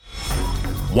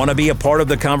Want to be a part of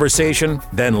the conversation?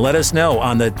 Then let us know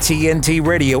on the TNT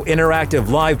Radio Interactive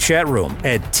Live chat room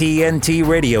at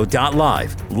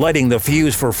tntradio.live. Lighting the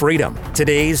fuse for freedom.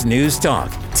 Today's News Talk,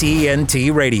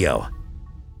 TNT Radio.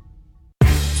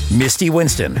 Misty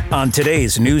Winston on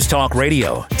today's News Talk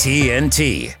Radio,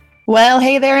 TNT. Well,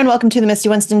 hey there, and welcome to the Misty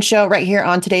Winston Show right here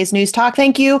on today's News Talk.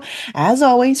 Thank you, as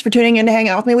always, for tuning in to hang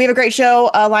out with me. We have a great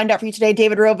show lined up for you today.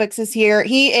 David Rovics is here.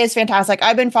 He is fantastic.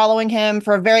 I've been following him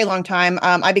for a very long time.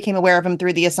 I became aware of him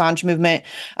through the Assange movement.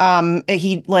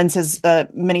 He lends his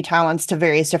many talents to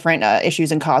various different issues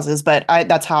and causes, but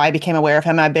that's how I became aware of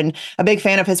him. I've been a big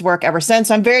fan of his work ever since.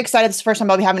 So I'm very excited. This is the first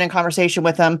time I'll be having a conversation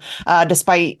with him,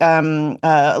 despite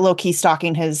low-key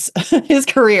stalking his his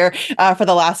career for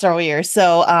the last several years.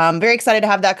 So very excited to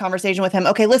have that conversation with him.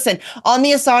 Okay, listen, on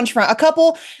the Assange front,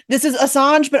 this is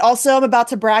Assange, but also I'm about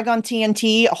to brag on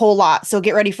TNT a whole lot. So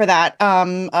get ready for that.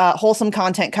 Wholesome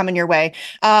content coming your way.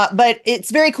 But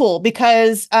it's very cool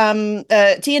because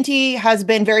TNT has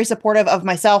been very supportive of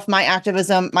myself, my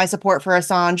activism, my support for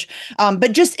Assange,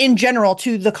 but just in general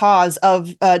to the cause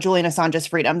of Julian Assange's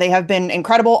freedom. They have been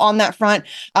incredible on that front.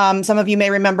 Some of you may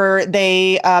remember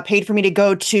they paid for me to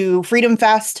go to Freedom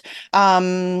Fest,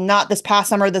 not this past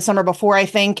summer, the summer before, I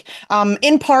think,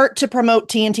 in part to promote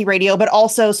TNT Radio, but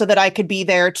also so that I could be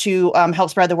there to help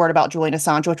spread the word about Julian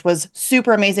Assange, which was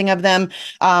super amazing of them.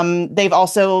 They've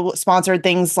also sponsored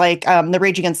things like the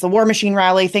Rage Against the War Machine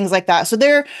rally, things like that. So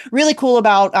they're really cool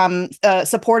about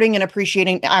supporting and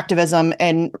appreciating activism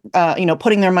and,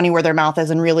 putting their money where their mouth is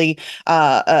and really,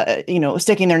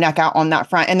 sticking their neck out on that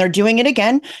front. And they're doing it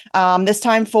again, this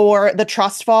time for The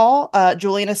Trust Fall,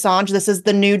 Julian Assange. This is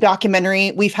the new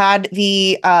documentary. We've had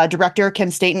the director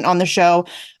Kim Staten on the show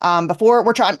before.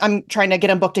 I'm trying to get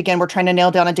him booked again. We're trying to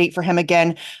nail down a date for him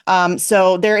again.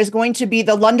 So there is going to be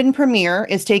the London premiere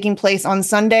is taking place on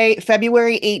Sunday,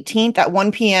 February 18th at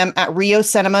 1 p.m. at Rio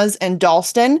Cinemas in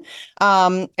Dalston.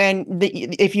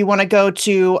 If you want to go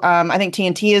to, I think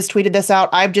TNT has tweeted this out.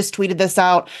 I've just tweeted this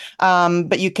out.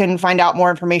 But you can find out more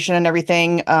information and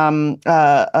everything on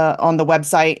the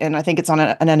website. And I think it's on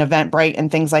an Eventbrite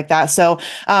and things like that. So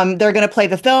they're going to play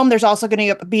the film. There's also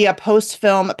going to be a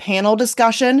post-film panel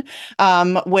discussion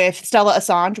with Stella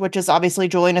Assange, which is obviously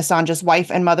Julian Assange's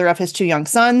wife and mother of his two young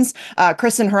sons,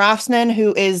 Kristen Hrafsson,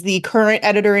 who is the current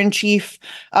editor-in-chief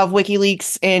of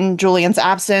WikiLeaks in Julian's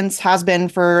absence, has been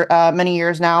for many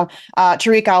years now,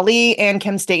 Tariq Ali, and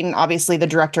Kim Staten, obviously the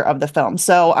director of the film.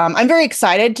 So I'm very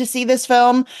excited to see this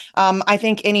film. I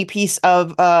think any piece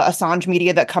of Assange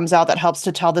media that comes out that helps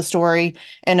to tell the story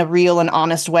in a real and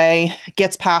honest way,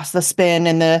 gets past the spin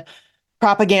and the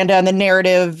propaganda and the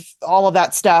narrative, all of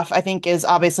that stuff, I think is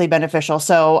obviously beneficial.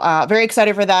 So very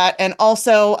excited for that. And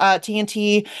also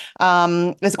TNT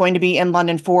is going to be in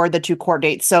London for the two court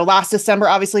dates. So last December,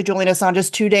 obviously Julian Assange's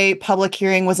 2-day public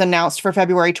hearing was announced for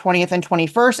February 20th and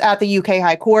 21st at the UK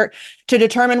High Court to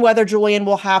determine whether Julian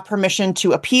will have permission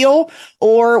to appeal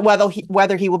or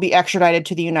whether he will be extradited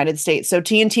to the United States. So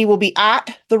TNT will be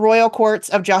at the Royal Courts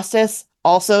of Justice.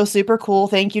 Also super cool.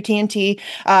 Thank you, TNT.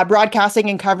 Broadcasting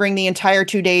and covering the entire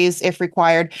 2 days if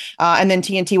required. And then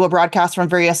TNT will broadcast from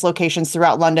various locations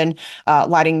throughout London,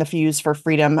 lighting the fuse for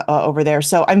freedom over there.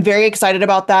 So I'm very excited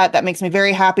about that. That makes me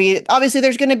very happy. Obviously,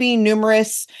 there's going to be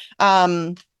numerous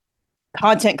content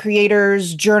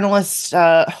creators, journalists.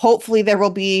 Hopefully there will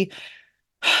be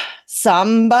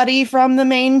somebody from the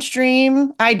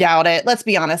mainstream. I doubt it. Let's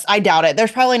be honest. I doubt it.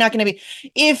 There's probably not going to be.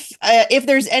 If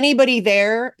there's anybody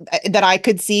there that I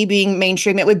could see being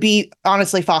mainstream, it would be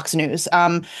honestly Fox News.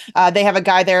 They have a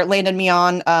guy there, Landon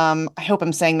Mion. I hope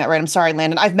I'm saying that right. I'm sorry,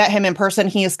 Landon. I've met him in person.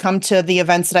 He has come to the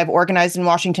events that I've organized in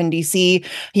Washington, D.C.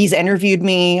 He's interviewed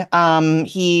me.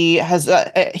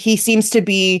 He seems to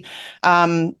be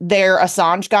their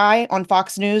Assange guy on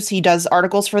Fox News. He does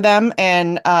articles for them.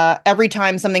 And every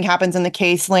time something happens in the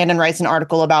case, Landon writes an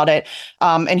article about it.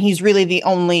 And he's really the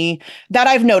only that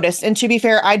I've noticed. And to be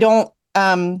fair, I don't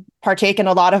partake in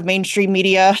a lot of mainstream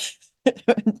media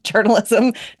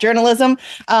journalism.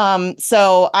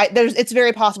 So it's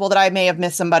very possible that I may have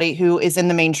missed somebody who is in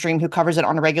the mainstream who covers it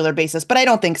on a regular basis, but I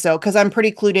don't think so, because I'm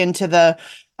pretty clued into the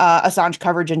Assange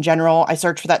coverage in general. I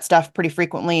search for that stuff pretty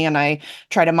frequently, and I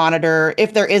try to monitor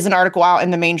if there is an article out in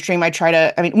the mainstream.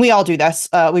 We all do this.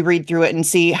 We read through it and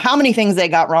see how many things they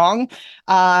got wrong.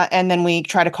 And then we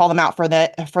try to call them out for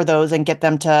those and get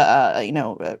them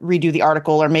to, redo the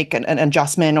article or make an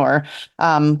adjustment or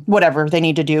whatever they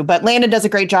need to do. But Landon does a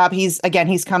great job. He's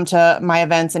come to my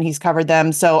events and he's covered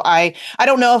them. So I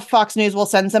don't know if Fox News will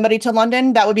send somebody to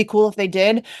London. That would be cool if they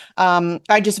did.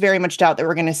 I just very much doubt that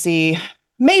we're going to see,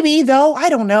 maybe though, I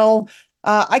don't know.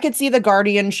 I could see the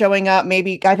Guardian showing up.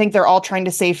 Maybe I think they're all trying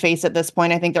to save face at this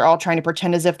point. I think they're all trying to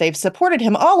pretend as if they've supported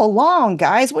him all along,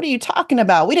 guys. What are you talking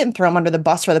about? We didn't throw him under the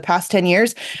bus for the past 10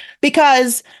 years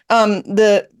because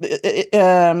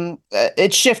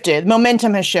it shifted.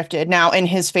 Momentum has shifted now in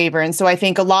his favor. And so I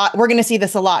think we're going to see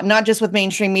this a lot, not just with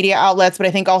mainstream media outlets, but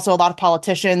I think also a lot of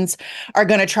politicians are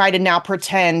going to try to now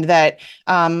pretend that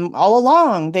all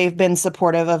along they've been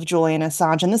supportive of Julian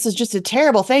Assange. And this is just a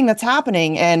terrible thing that's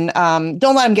happening. And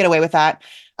don't let them get away with that.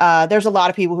 There's a lot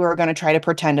of people who are going to try to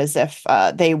pretend as if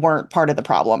they weren't part of the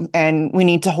problem, and we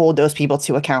need to hold those people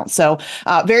to account. So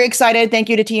very excited. Thank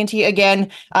you to TNT again.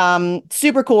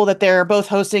 Super cool that they're both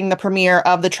hosting the premiere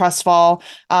of the Trust Fall,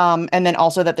 and then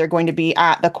also that they're going to be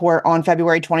at the court on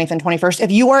February 20th and 21st.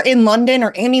 If you are in London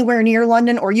or anywhere near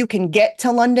London, or you can get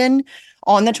to London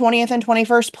on the 20th and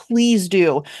 21st, please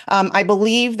do. I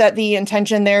believe that the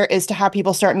intention there is to have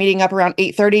people start meeting up around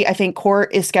 8:30. I think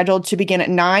court is scheduled to begin at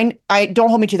 9. I don't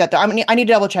hold me to that though. I need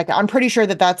to double check that. I'm pretty sure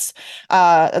that that's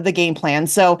the game plan.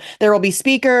 So there will be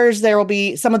speakers. There will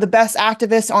be some of the best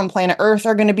activists on planet Earth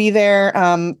are going to be there.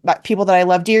 People that I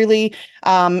love dearly.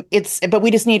 But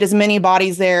we just need as many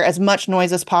bodies there, as much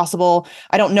noise as possible.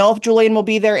 I don't know if Julian will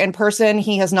be there in person.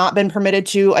 He has not been permitted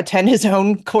to attend his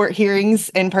own court hearings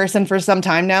in person for some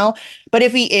time now. But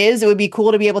if he is, it would be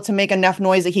cool to be able to make enough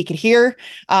noise that he could hear.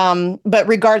 But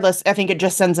regardless, I think it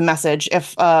just sends a message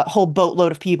if a whole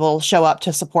boatload of people show up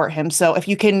to support him. So if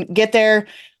you can get there,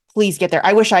 please get there.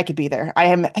 I wish I could be there. I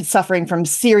am suffering from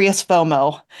serious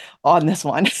FOMO on this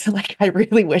one. Like, I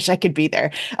really wish I could be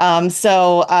there.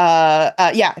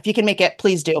 Yeah, if you can make it,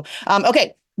 please do.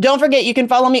 Okay. Don't forget, you can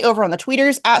follow me over on the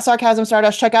tweeters at Sarcasm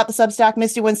Stardust. Check out the Substack,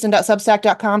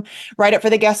 mistywinston.substack.com. Write up for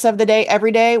the guests of the day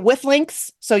every day with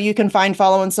links so you can find,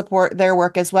 follow, and support their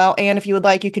work as well. And if you would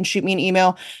like, you can shoot me an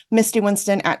email,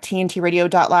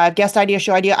 mistywinston@tntradio.live. Guest idea,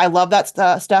 show idea. I love that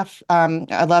stuff.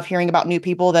 I love hearing about new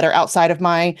people that are outside of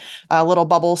my little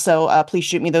bubble. So please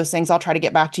shoot me those things. I'll try to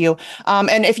get back to you.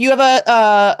 And if you have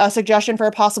a suggestion for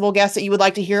a possible guest that you would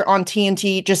like to hear on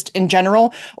TNT just in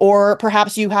general, or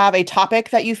perhaps you have a topic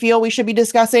that you feel we should be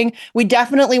discussing, we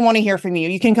definitely want to hear from you.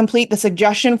 You can complete the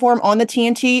suggestion form on the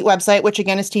TNT website, which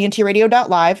again is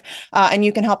tntradio.live, and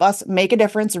you can help us make a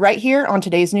difference right here on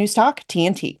today's News Talk,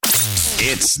 TNT.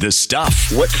 It's the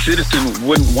stuff What citizen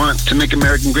wouldn't want to make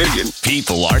America great again?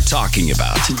 people are talking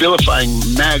about. Vilifying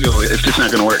MAGA is just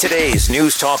not going to work. Today's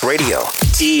News Talk Radio,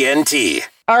 TNT.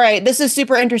 All right, this is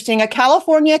super interesting. A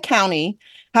California county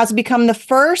has become the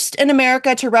first in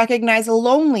America to recognize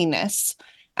loneliness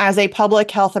as a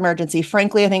public health emergency.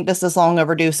 Frankly, I think this is long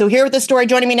overdue. So here with the story,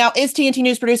 joining me now is TNT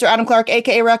News producer Adam Clark,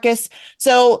 aka Ruckus.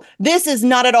 So this is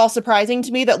not at all surprising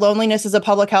to me that loneliness is a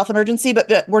public health emergency,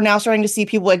 but we're now starting to see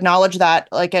people acknowledge that,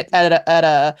 like at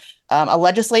a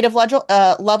legislative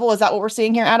level. Is that what we're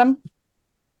seeing here, Adam?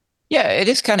 Yeah, it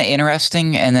is kind of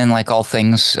interesting. And then, like all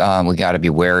things, we got to be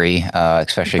wary,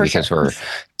 especially For because sure. we're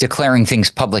declaring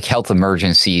things public health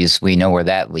emergencies. We know where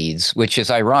that leads, which is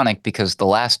ironic because the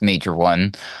last major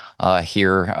one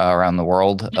here around the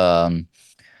world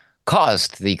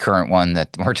caused the current one that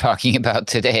we're talking about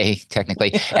today,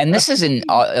 technically. And this is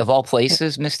of all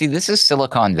places, Misty, this is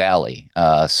Silicon Valley.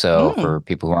 For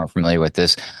people who aren't familiar with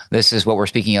this is what we're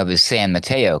speaking of is San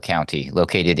Mateo County,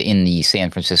 located in the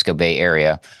San Francisco Bay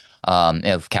Area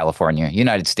of California,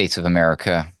 United States of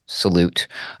America. Salute.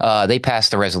 They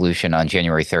passed a resolution on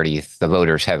January 30th. The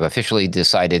voters have officially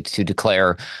decided to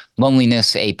declare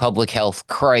loneliness a public health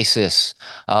crisis.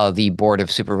 The Board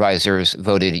of Supervisors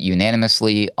voted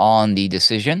unanimously on the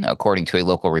decision, according to a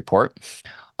local report.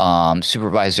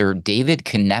 Supervisor David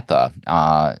Canepa,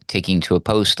 taking to a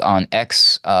post on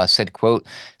X, said, quote,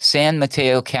 San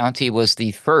Mateo County was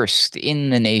the first in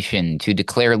the nation to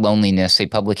declare loneliness a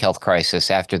public health crisis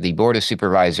after the Board of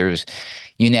Supervisors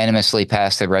unanimously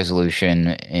passed a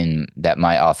resolution that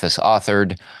my office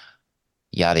authored.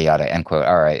 Yada, yada, end quote.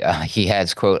 All right. He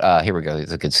adds, quote, here we go.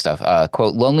 The good stuff.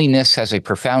 Quote, loneliness has a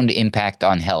profound impact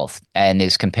on health and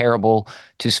is comparable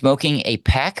to smoking a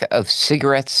pack of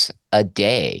cigarettes a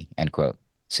day, end quote.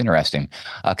 It's interesting.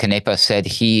 Canepa said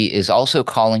he is also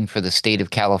calling for the state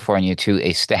of California to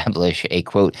establish a,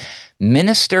 quote,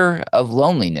 minister of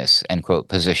loneliness, end quote,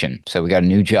 position. So we got a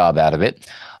new job out of it.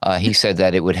 He said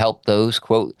that it would help those,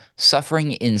 quote,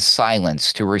 suffering in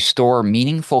silence to restore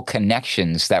meaningful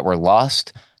connections that were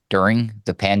lost during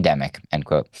the pandemic, end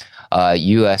quote.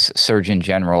 U.S. Surgeon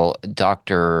General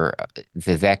Dr.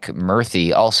 Vivek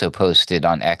Murthy also posted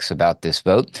on X about this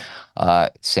vote.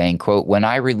 saying, quote, "When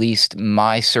I released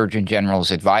my Surgeon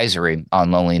General's advisory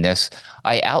on loneliness,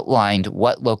 I outlined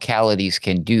what localities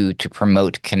can do to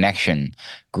promote connection.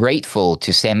 Grateful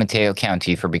to San Mateo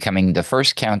County for becoming the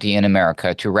first county in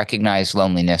America to recognize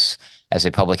loneliness as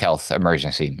a public health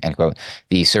emergency," end quote.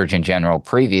 The Surgeon General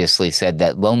previously said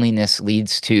that loneliness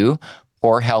leads to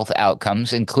poor health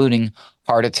outcomes, including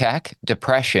heart attack,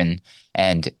 depression,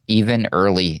 and even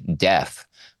early death.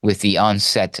 With the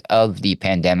onset of the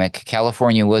pandemic,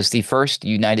 California was the first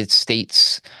United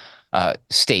States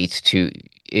state to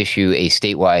issue a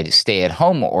statewide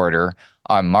stay-at-home order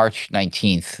on March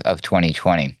 19th of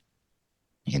 2020.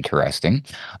 Interesting.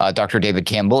 Dr. David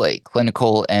Campbell, a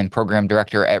clinical and program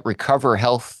director at Recover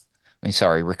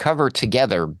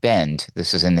Together Bend.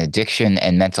 This is an addiction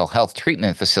and mental health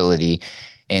treatment facility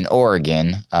in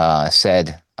Oregon,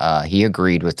 said he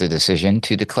agreed with the decision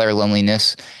to declare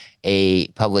loneliness a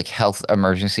public health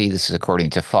emergency. This is according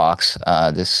to Fox.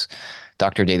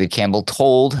 Dr. David Campbell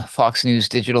told Fox News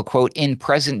Digital, quote, "In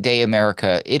present day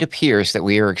America, it appears that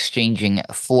we are exchanging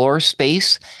floor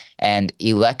space and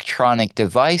electronic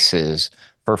devices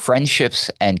for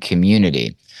friendships and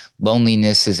community.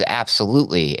 Loneliness is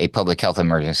absolutely a public health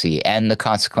emergency, and the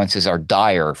consequences are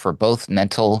dire for both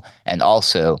mental and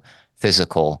also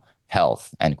physical health,"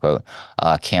 end quote.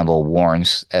 Campbell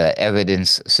warns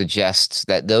evidence suggests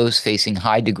that those facing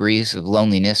high degrees of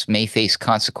loneliness may face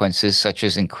consequences such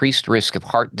as increased risk of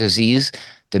heart disease,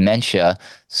 dementia,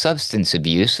 substance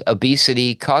abuse,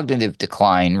 obesity, cognitive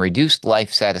decline, reduced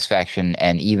life satisfaction,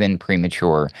 and even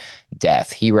premature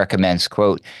death. He recommends,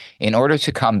 quote, "In order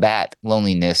to combat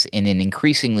loneliness in an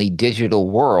increasingly digital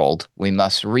world, we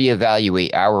must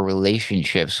reevaluate our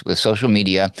relationships with social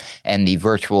media and the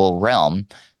virtual realm,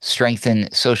 strengthen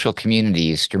social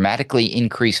communities, dramatically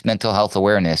increase mental health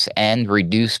awareness, and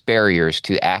reduce barriers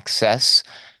to access,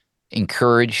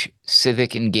 encourage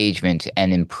civic engagement,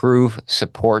 and improve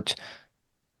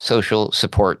social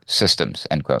support systems,"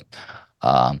 end quote.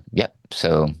 Yep.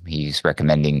 So he's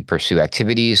recommending pursue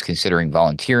activities, considering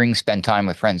volunteering, spend time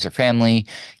with friends or family,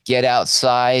 get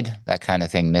outside, that kind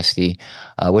of thing, Misty,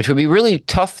 which would be really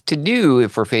tough to do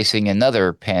if we're facing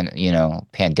another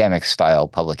pandemic-style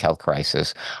public health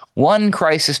crisis. One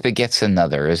crisis begets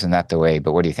another, isn't that the way?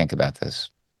 But what do you think about this?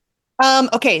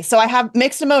 Okay, so I have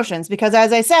mixed emotions because,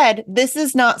 as I said, this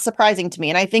is not surprising to me.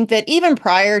 And I think that even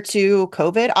prior to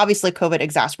COVID, obviously COVID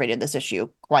exacerbated this issue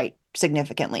quite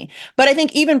significantly. But I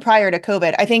think even prior to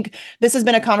COVID, I think this has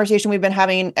been a conversation we've been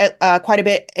having quite a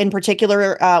bit, in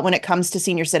particular when it comes to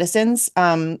senior citizens.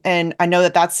 And I know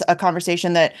that that's a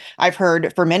conversation that I've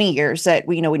heard for many years, that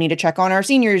we need to check on our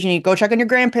seniors. You need to go check on your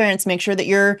grandparents, make sure that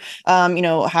you're,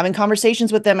 having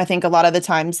conversations with them. I think a lot of the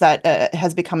times that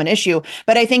has become an issue.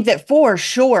 But I think that for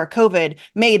sure, COVID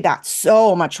made that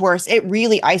so much worse. It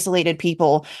really isolated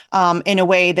people in a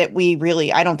way that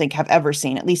I don't think have ever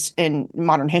seen, at least in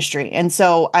modern history. And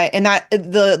so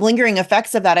the lingering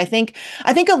effects of that, I think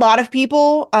a lot of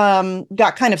people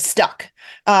got kind of stuck.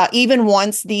 Even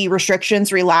once the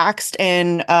restrictions relaxed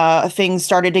and things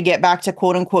started to get back to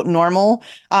quote unquote normal,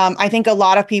 I think a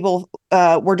lot of people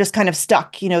were just kind of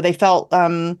stuck. They felt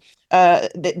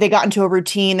they got into a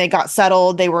routine, they got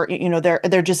settled, they were,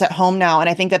 they're just at home now. And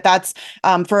I think that that's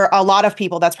for a lot of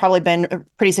people, that's probably been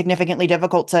pretty significantly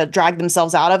difficult to drag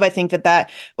themselves out of. I think that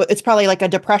it's probably like a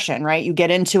depression, right? You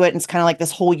get into it and it's kind of like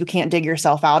this hole you can't dig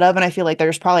yourself out of. And I feel like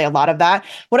there's probably a lot of that.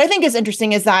 What I think is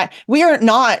interesting is that we are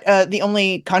not the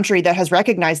only country that has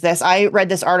recognized this. I read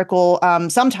this article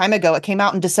some time ago. It came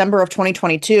out in December of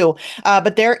 2022.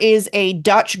 But there is a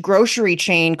Dutch grocery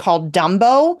chain called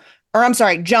Jumbo.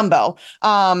 Sorry,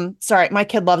 my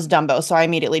kid loves Dumbo, so I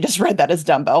immediately just read that as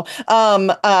Dumbo.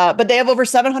 But they have over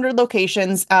 700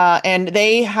 locations, and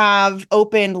they have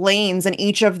opened lanes in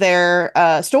each of their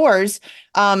stores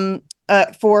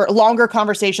for longer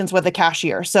conversations with the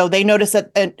cashier. So they notice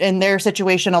that in their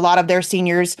situation, a lot of their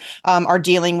seniors are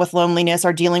dealing with loneliness,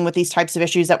 are dealing with these types of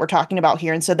issues that we're talking about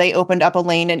here. And so they opened up a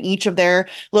lane in each of their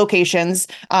locations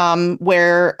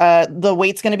where the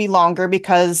wait's going to be longer,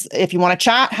 because if you want to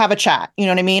chat, have a chat. You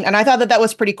know what I mean? And I thought that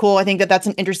was pretty cool. I think that that's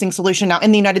an interesting solution. Now,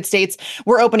 in the United States,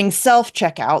 we're opening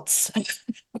self-checkouts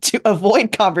to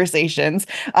avoid conversations.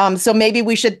 So maybe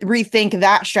we should rethink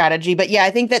that strategy. But yeah,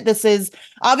 I think that this is,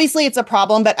 obviously it's a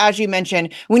problem, but as you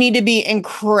mentioned, we need to be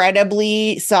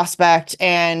incredibly suspect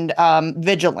and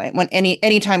vigilant when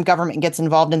anytime government gets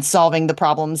involved in solving the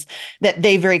problems that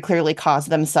they very clearly caused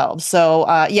themselves. So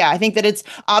yeah, I think that it's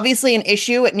obviously an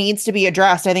issue. It needs to be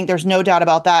addressed. I think there's no doubt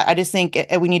about that. I just think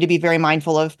we need to be very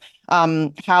mindful of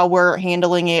how we're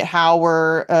handling it, how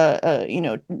we're,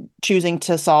 choosing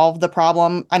to solve the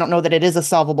problem. I don't know that it is a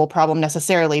solvable problem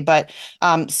necessarily, but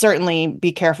certainly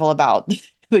be careful about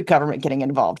the government getting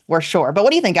involved for sure. But what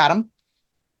do you think, Adam?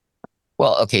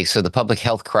 Well, okay, so the public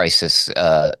health crisis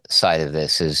side of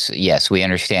this is, yes, we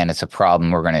understand it's a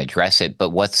problem. We're going to address it. But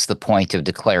what's the point of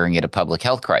declaring it a public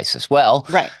health crisis? Well,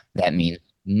 Right. that means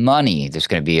money. There's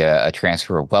going to be a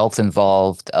transfer of wealth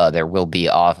involved. There will be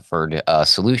offered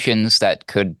solutions that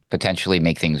could potentially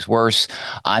make things worse.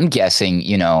 I'm guessing,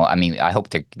 I hope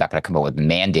they're not going to come up with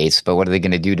mandates, but what are they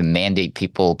going to do to mandate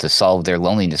people to solve their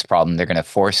loneliness problem? They're going to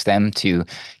force them to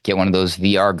get one of those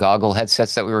VR goggle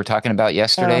headsets that we were talking about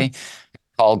yesterday.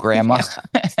 Call grandma.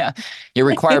 Yeah. You're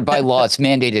required by law. It's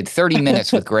mandated 30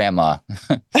 minutes with grandma.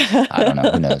 I don't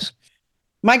know. Who knows?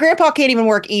 My grandpa can't even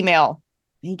work email.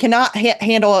 He cannot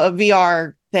handle a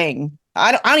VR thing.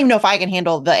 I don't even know if I can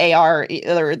handle the AR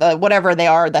or the whatever they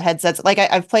are, the headsets. Like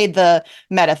I've played the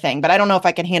Meta thing, but I don't know if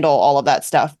I can handle all of that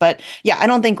stuff. But yeah, I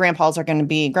don't think grandma and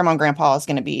grandpa is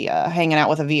going to be hanging out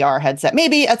with a VR headset.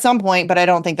 Maybe at some point, but I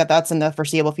don't think that that's in the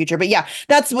foreseeable future. But yeah,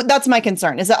 that's my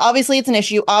concern, is that obviously it's an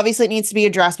issue. Obviously it needs to be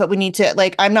addressed, but we need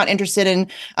to, I'm not interested in,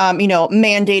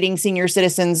 mandating senior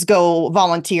citizens go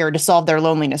volunteer to solve their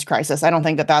loneliness crisis. I don't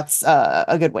think that that's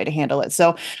a good way to handle it.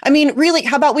 So, I mean, really,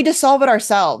 how about we just solve it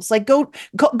ourselselves? Like go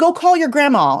call your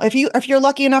grandma. If you're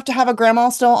lucky enough to have a grandma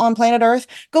still on planet Earth,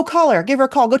 go call her, give her a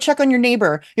call, go check on your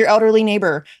neighbor, your elderly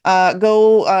neighbor,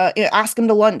 go ask him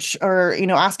to lunch, or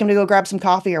ask him to go grab some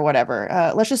coffee or whatever.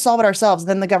 Let's just solve it ourselves.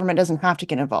 Then the government doesn't have to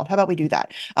get involved. How about we do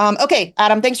that? Okay,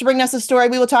 Adam, thanks for bringing us the story.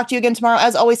 We will talk to you again tomorrow.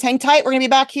 As always, hang tight. We're gonna be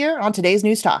back here on today's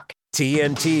News Talk.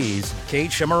 TNT's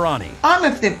Kate Shamarani. I'm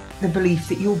of the belief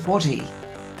that your body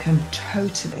can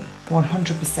totally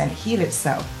 100% heal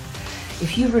itself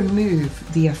if you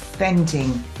remove the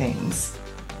offending things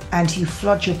and you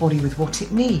flood your body with what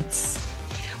it needs.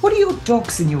 What do your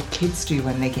dogs and your kids do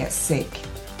when they get sick?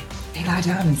 They lie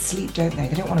down and sleep, don't they?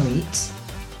 They don't want to eat.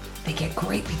 They get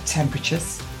great big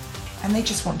temperatures and they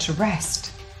just want to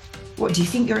rest. What, do you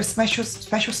think you're a special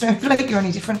snowflake? You're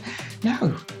any different?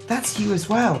 No, that's you as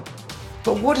well.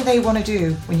 But what do they want to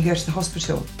do when you go to the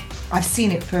hospital? I've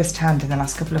seen it firsthand in the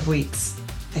last couple of weeks.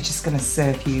 They're just going to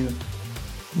serve you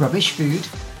rubbish food,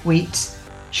 wheat,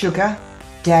 sugar,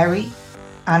 dairy,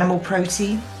 animal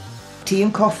protein, tea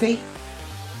and coffee,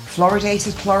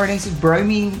 fluoridated, chlorinated,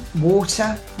 bromine,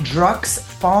 water, drugs,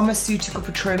 pharmaceutical,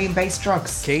 petroleum-based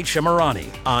drugs. Kate Shamarani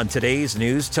on today's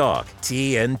News Talk,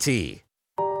 TNT.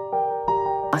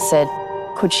 I said,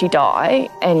 could she die?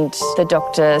 And the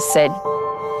doctor said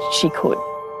she could.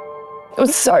 It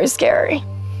was so scary.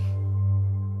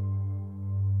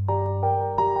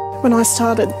 When I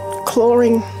started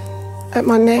clawing at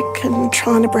my neck and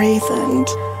trying to breathe, and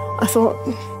I thought,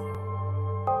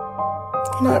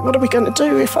 what are we going to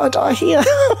do if I die here?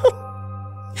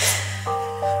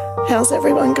 How's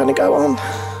everyone going to go on?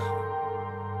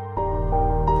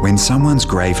 When someone's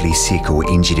gravely sick or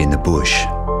injured in the bush,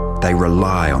 they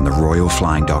rely on the Royal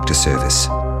Flying Doctor Service.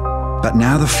 But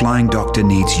now the Flying Doctor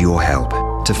needs your help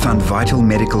to fund vital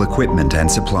medical equipment and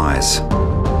supplies.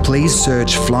 Please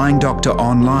search Flying Doctor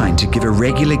online to give a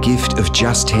regular gift of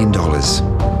just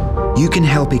 $10. You can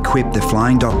help equip the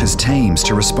Flying Doctor's teams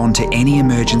to respond to any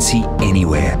emergency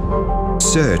anywhere.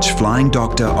 Search Flying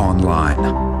Doctor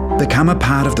online. Become a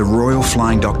part of the Royal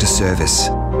Flying Doctor Service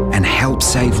and help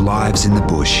save lives in the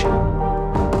bush.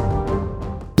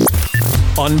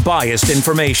 Unbiased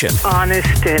information.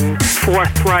 Honest and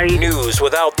forthright. News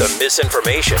without the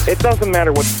misinformation. It doesn't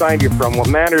matter what side you're from. What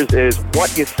matters is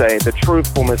what you say, the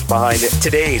truthfulness behind it.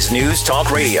 Today's News Talk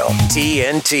Radio,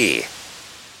 TNT.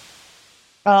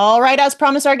 All right, as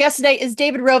promised, our guest today is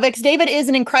David Rovics. David is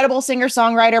an incredible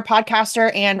singer-songwriter,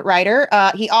 podcaster, and writer.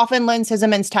 He often lends his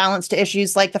immense talents to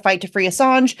issues like the fight to free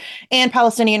Assange and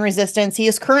Palestinian resistance. He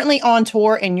is currently on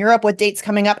tour in Europe with dates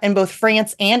coming up in both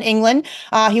France and England.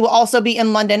 He will also be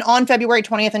in London on February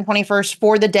 20th and 21st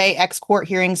for the Day X court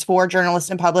hearings for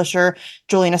journalist and publisher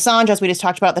Julian Assange, as we just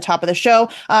talked about at the top of the show.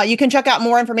 You can check out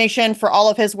more information for all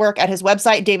of his work at his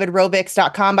website,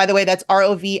 davidrovics.com. By the way, that's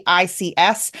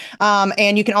Rovics.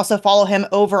 And you can also follow him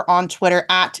over on Twitter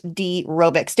at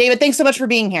 @DRovics. David, thanks so much for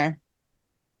being here.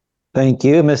 Thank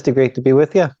you, Misty. Great to be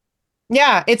with you.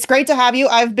 Yeah, it's great to have you.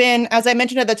 I've been, as I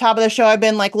mentioned at the top of the show, I've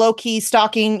been low-key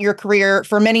stalking your career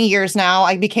for many years now.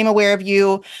 I became aware of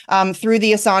you through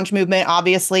the Assange movement.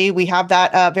 Obviously, we have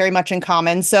that very much in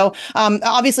common. So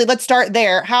obviously, let's start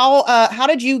there. How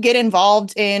did you get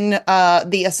involved in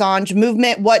the Assange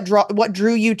movement? What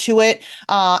drew you to it?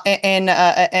 And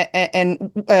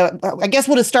I guess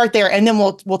we'll just start there, and then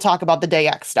we'll talk about the Day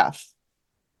X stuff.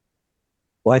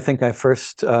 Well, I think I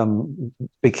first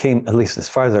became, at least as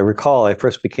far as I recall, I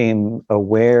first became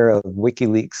aware of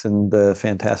WikiLeaks and the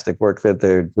fantastic work that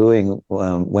they're doing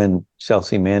when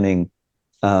Chelsea Manning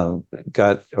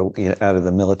got out of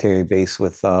the military base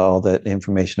with all that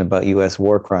information about U.S.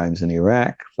 war crimes in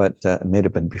Iraq. But it may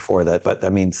have been before that. But I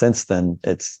mean, since then,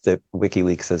 it's the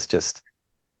WikiLeaks has just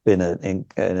been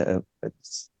a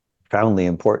profoundly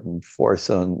important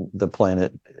force on the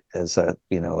planet as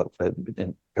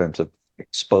in terms of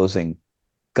exposing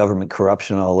government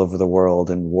corruption all over the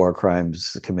world and war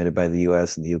crimes committed by the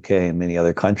U.S. and the U.K. and many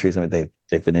other countries. I mean,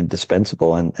 they've been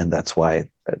indispensable, and that's why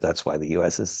the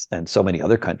U.S. is and so many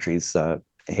other countries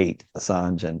hate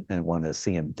Assange and want to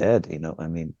see him dead. I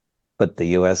mean, but the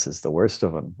U.S. is the worst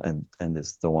of them, and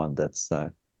is the one that's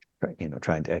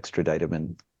trying to extradite him,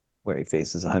 and where he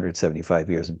faces 175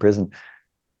 years in prison.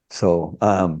 So,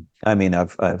 I mean,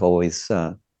 I've always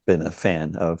been a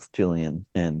fan of Julian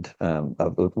and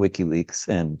of WikiLeaks,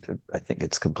 and I think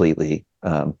it's completely.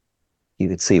 You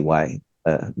could see why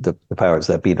the powers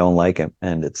that be don't like him,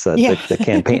 and it's the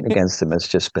campaign against him has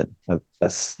just been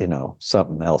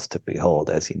something else to behold.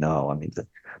 As you know, I mean,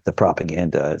 the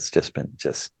propaganda has just been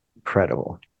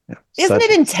incredible. Isn't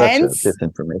it intense?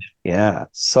 Disinformation. Yeah,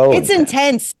 so it's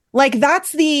intense. Like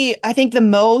that's I think the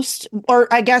most, or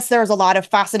I guess there's a lot of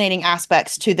fascinating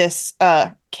aspects to this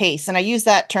case. And I use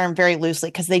that term very loosely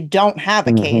because they don't have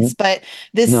a case, but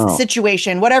this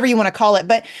situation, whatever you want to call it.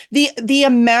 But the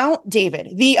amount,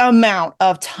 David, the amount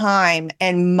of time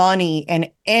and money and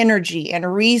energy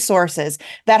and resources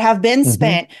that have been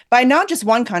spent by not just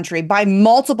one country, by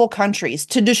multiple countries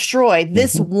to destroy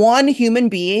this one human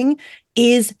being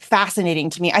is fascinating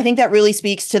to me. I think that really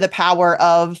speaks to the power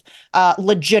of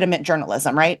legitimate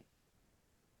journalism, right?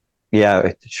 Yeah,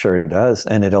 it sure does.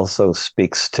 And it also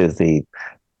speaks to the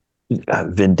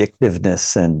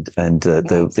vindictiveness and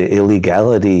the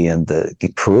illegality and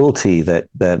the cruelty that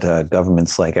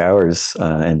governments like ours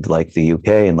and like the UK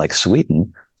and like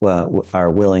Sweden are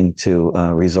willing to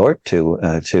resort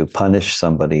to punish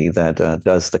somebody that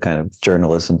does the kind of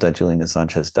journalism that Julian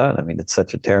Assange has done. I mean, it's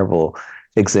such a terrible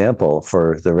example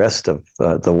for the rest of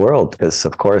the world, because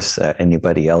of course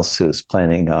anybody else who's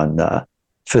planning on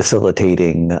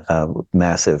facilitating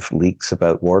massive leaks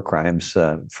about war crimes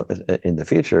in the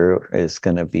future is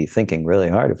going to be thinking really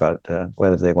hard about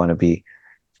whether they want to be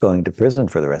going to prison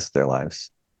for the rest of their lives.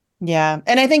 Yeah.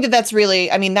 And I think that's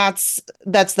really, I mean, that's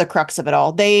the crux of it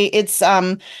all. It's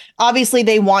obviously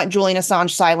they want Julian Assange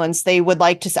silenced. They would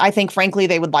like to, I think, frankly,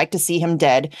 they would like to see him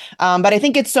dead. But I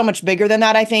think it's so much bigger than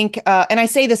that. I think, and I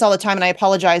say this all the time, and I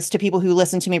apologize to people who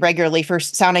listen to me regularly for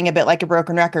sounding a bit like a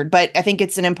broken record, but I think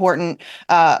it's an important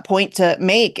point to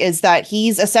make, is that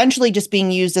he's essentially just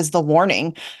being used as the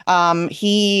warning.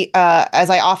 He, as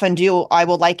I often do, I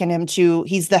will liken him to,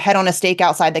 he's the head on a stake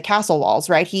outside the castle walls,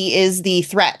 right? He is the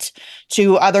threat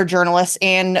to other journalists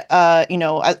and, as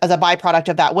a byproduct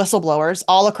of that, whistleblowers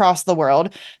all across the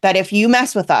world, that if you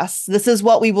mess with us, this is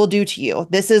what we will do to you.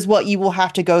 This is what you will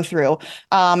have to go through.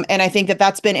 And I think that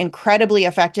that's been incredibly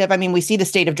effective. I mean, we see the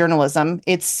state of journalism.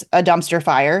 It's a dumpster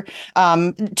fire.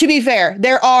 To be fair,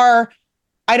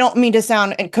 I don't mean to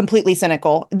sound completely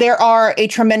cynical. There are a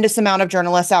tremendous amount of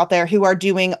journalists out there who are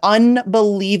doing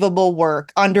unbelievable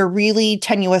work under really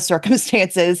tenuous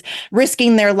circumstances,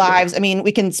 risking their lives. I mean,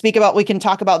 we can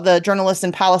talk about the journalists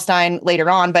in Palestine later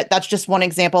on, but that's just one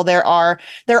example. There are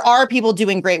people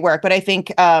doing great work, but I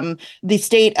think the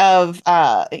state of,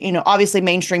 obviously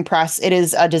mainstream press, it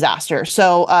is a disaster.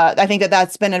 So I think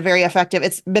that's been a very effective,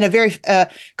 it's been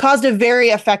caused a very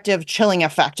effective chilling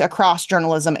effect across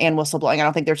journalism and whistleblowing. I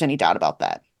don't think there's any doubt about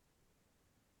that.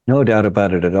 No doubt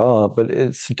about it at all. But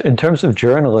it's, in terms of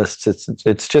journalists,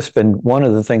 it's just been one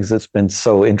of the things that's been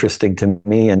so interesting to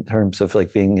me in terms of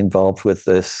like being involved with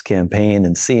this campaign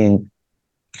and seeing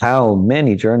how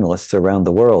many journalists around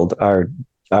the world are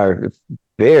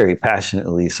very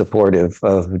passionately supportive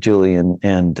of Julian,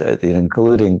 and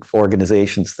including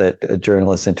organizations that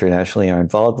journalists internationally are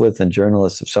involved with, and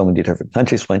journalists of so many different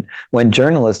countries. When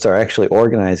journalists are actually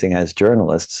organizing as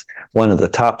journalists, one of the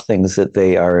top things that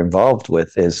they are involved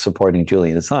with is supporting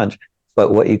Julian Assange.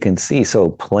 But what you can see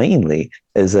so plainly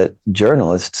is that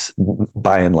journalists,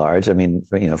 by and large, I mean,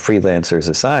 freelancers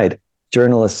aside,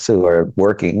 journalists who are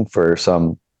working for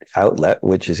some outlet,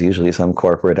 which is usually some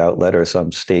corporate outlet or some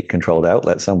state-controlled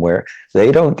outlet somewhere, they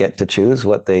don't get to choose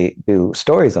what they do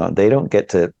stories on. They don't get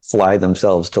to fly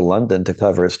themselves to London to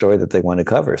cover a story that they want to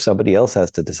cover. Somebody else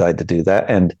has to decide to do that.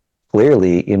 And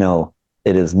clearly,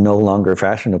 it is no longer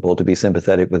fashionable to be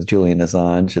sympathetic with Julian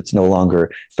Assange. It's no longer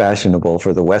fashionable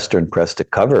for the Western press to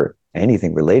cover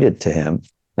anything related to him.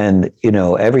 And,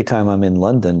 every time I'm in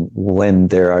London, when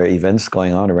there are events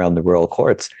going on around the royal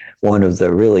courts, one of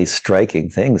the really striking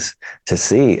things to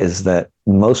see is that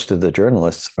most of the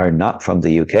journalists are not from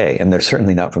the UK, and they're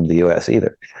certainly not from the US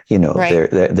either. Right.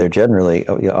 They're generally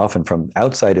often from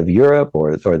outside of Europe,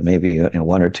 or maybe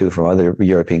one or two from other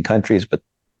European countries, but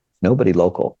nobody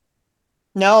local.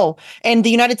 No. In the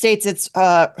United States, it's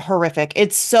horrific.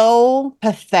 It's so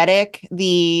pathetic,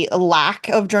 the lack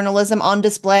of journalism on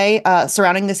display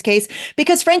surrounding this case,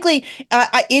 because frankly,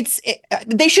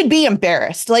 they should be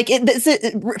embarrassed.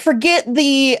 Forget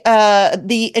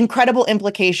the incredible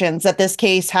implications that this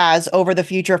case has over the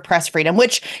future of press freedom,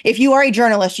 which if you are a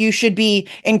journalist, you should be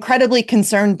incredibly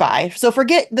concerned by. So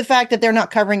forget the fact that they're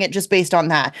not covering it just based on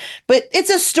that. But it's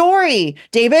a story,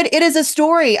 David. It is a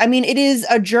story. I mean, it is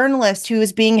a journalist who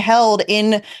is being held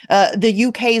in the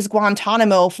UK's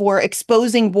Guantanamo for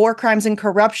exposing war crimes and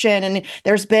corruption, and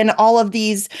there's been all of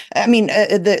these. I mean,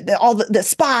 all the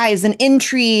spies and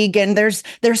intrigue, and there's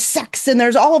sex, and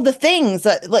there's all of the things.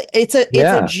 It's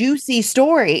a juicy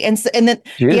story, and then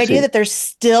the idea that they're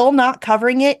still not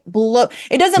covering it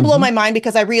doesn't blow my mind,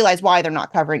 because I realize why they're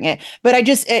not covering it. But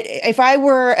if I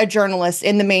were a journalist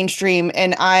in the mainstream,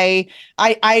 and I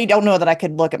don't know that I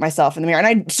could look at myself in the mirror, and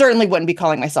I certainly wouldn't be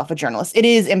calling myself a journalist. It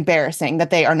is embarrassing that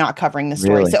they are not covering this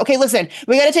story. Really? So, okay, listen,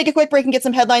 we got to take a quick break and get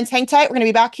some headlines. Hang tight. We're going to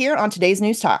be back here on today's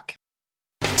News Talk.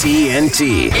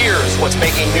 TNT. Here's what's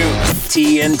making news.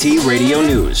 TNT Radio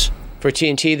News. For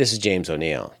TNT, this is James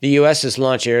O'Neill. The U.S. has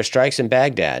launched airstrikes in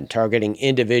Baghdad, targeting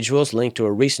individuals linked to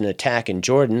a recent attack in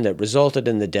Jordan that resulted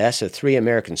in the deaths of 3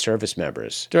 American service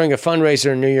members. During a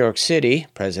fundraiser in New York City,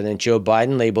 President Joe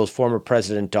Biden labeled former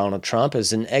President Donald Trump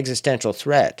as an existential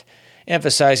threat,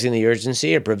 emphasizing the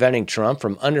urgency of preventing Trump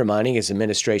from undermining his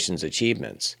administration's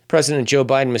achievements. President Joe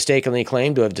Biden mistakenly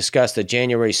claimed to have discussed the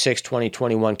January 6,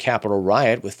 2021 Capitol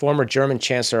riot with former German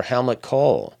Chancellor Helmut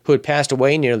Kohl, who had passed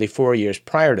away nearly 4 years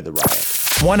prior to the riot.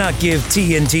 Why not give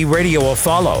TNT Radio a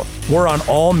follow? We're on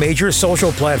all major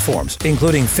social platforms,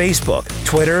 including Facebook,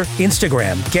 Twitter,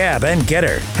 Instagram, Gab, and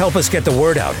Getter. Help us get the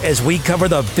word out as we cover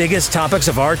the biggest topics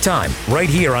of our time right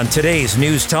here on today's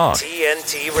News Talk.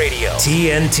 TNT Radio.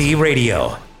 TNT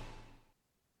Radio.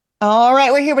 All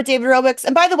right, we're here with David Rovics.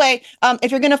 And by the way, if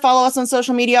you're going to follow us on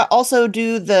social media, also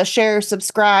do the share,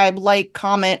 subscribe, like,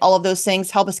 comment, all of those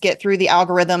things. Help us get through the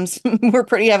algorithms. We're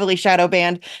pretty heavily shadow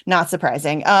banned, not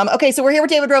surprising. Okay, so we're here with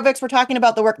David Rovics. We're talking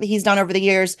about the work that he's done over the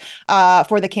years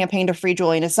for the campaign to free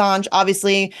Julian Assange.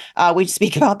 Obviously, we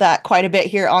speak about that quite a bit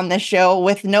here on this show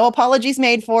with no apologies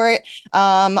made for it.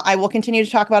 I will continue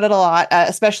to talk about it a lot,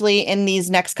 especially in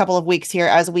these next couple of weeks here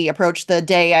as we approach the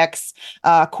Day X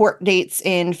court dates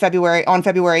in on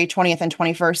February 20th and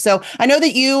 21st. So I know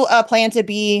that you plan to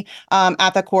be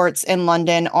at the courts in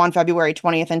London on February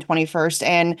 20th and 21st.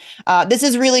 And this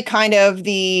is really kind of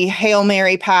the Hail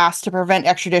Mary pass to prevent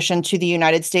extradition to the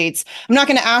United States. I'm not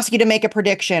going to ask you to make a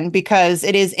prediction because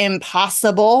it is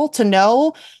impossible to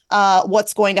know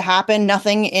what's going to happen.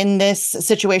 Nothing in this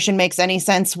situation makes any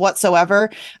sense whatsoever.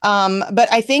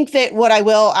 But I think that what I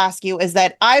will ask you is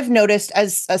that I've noticed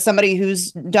as somebody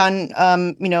who's done,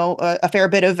 a fair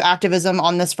bit of activism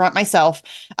on this front myself,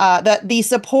 that the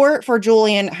support for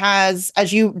Julian has,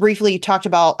 as you briefly talked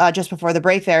about just before the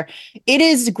break there, it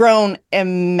has grown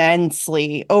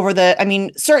immensely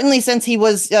certainly since he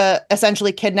was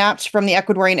essentially kidnapped from the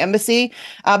Ecuadorian embassy.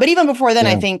 But even before then,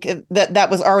 I think that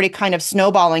was already kind of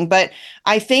snowballing. But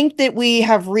I think that we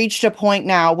have reached a point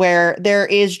now where there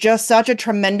is just such a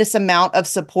tremendous amount of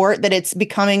support that it's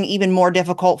becoming even more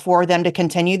difficult for them to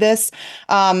continue this.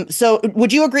 So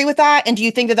would you agree with that? And do you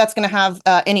think that that's going to have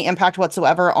any impact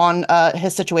whatsoever on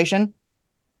his situation?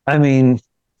 I mean,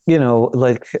 I don't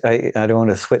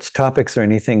want to switch topics or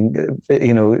anything,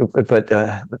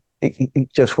 but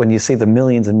just when you see the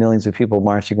millions and millions of people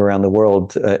marching around the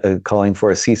world calling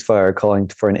for a ceasefire, calling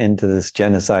for an end to this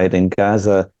genocide in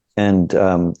Gaza, and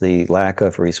the lack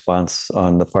of response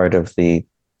on the part of the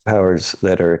powers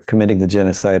that are committing the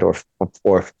genocide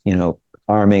or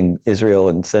arming Israel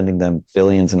and sending them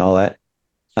billions and all that.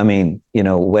 I mean,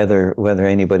 whether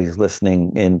anybody's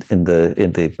listening in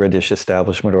the British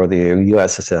establishment or the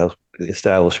U.S.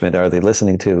 establishment, are they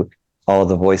listening to all of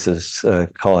the voices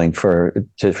calling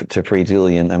to free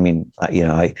Julian? I mean,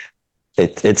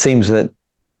 it seems that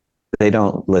they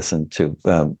don't listen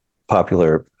to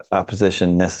popular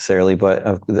opposition necessarily, but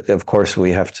of course we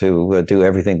have to do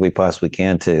everything we possibly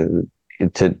can to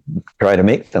try to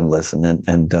make them listen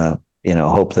and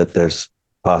hope that there's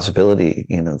possibility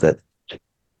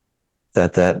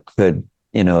that could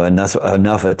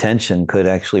enough attention could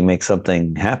actually make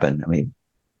something happen. I mean,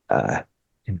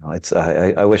 it's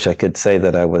I wish I could say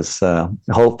that I was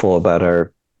hopeful about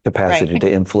our capacity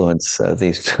to influence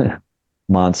these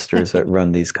monsters that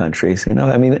run these countries.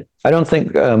 I mean, I don't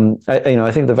think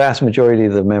I think the vast majority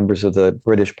of the members of the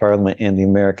British Parliament and the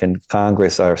American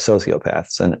Congress are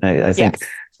sociopaths, and I think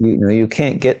you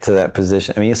can't get to that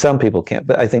position. I mean, some people can't,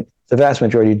 but I think the vast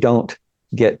majority don't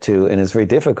get to, and it's very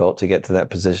difficult to get to that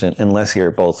position unless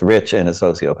you're both rich and a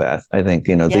sociopath. I think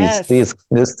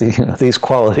these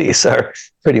qualities are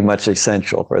pretty much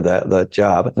essential for that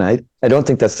job, and I don't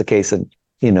think that's the case in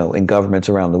governments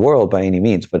around the world by any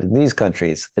means, but in these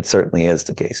countries, it certainly is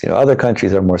the case. Other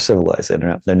countries are more civilized.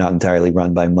 They're not entirely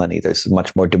run by money. There's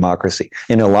much more democracy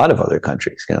in a lot of other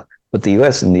countries, but the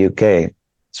US and the UK,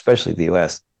 especially the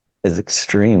US, is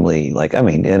extremely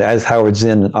and as Howard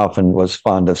Zinn often was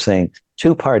fond of saying,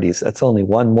 two parties, that's only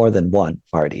one more than one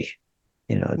party.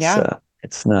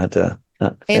 It's not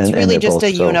it's really just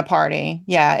a uniparty.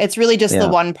 Yeah, it's really just the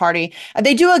one party.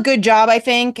 They do a good job, I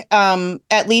think,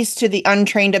 at least to the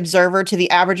untrained observer, to the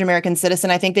average American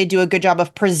citizen. I think they do a good job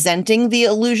of presenting the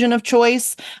illusion of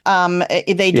choice.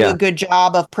 They do a good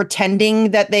job of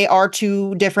pretending that they are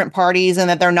two different parties and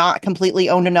that they're not completely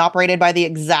owned and operated by the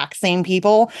exact same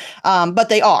people. But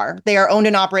they are. They are owned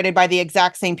and operated by the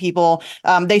exact same people.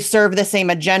 They serve the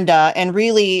same agenda. And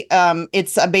really,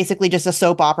 it's basically just a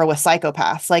soap opera with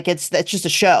psychopaths. It's just a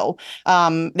show.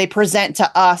 They present to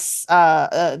us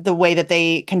the way that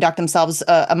they conduct themselves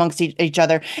amongst each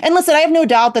other. And listen, I have no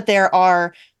doubt that there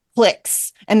are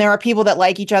cliques and there are people that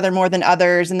like each other more than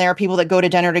others, and there are people that go to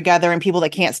dinner together and people that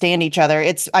can't stand each other.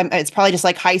 It's probably just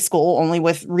like high school, only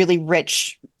with really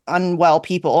rich, unwell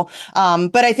people.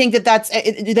 But I think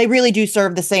they really do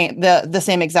serve the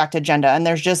same exact agenda. And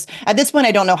there's just, at this point,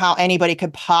 I don't know how anybody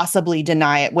could possibly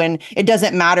deny it when it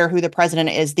doesn't matter who the president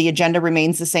is. The agenda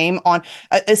remains the same on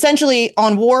essentially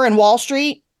on war and Wall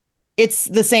Street. It's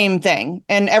the same thing,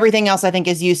 and everything else I think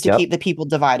is used to keep the people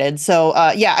divided. So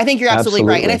I think you're absolutely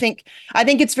right. And I think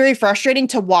it's very frustrating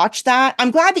to watch that.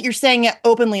 I'm glad that you're saying it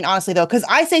openly and honestly, though, because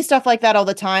I say stuff like that all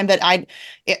the time, that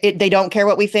they don't care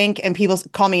what we think, and people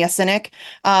call me a cynic.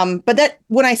 But that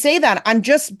when I say that, I'm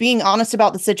just being honest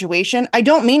about the situation. I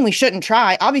don't mean we shouldn't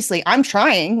try. Obviously, I'm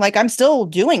trying. I'm still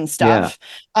doing stuff.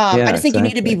 I just think you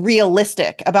need to be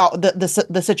realistic about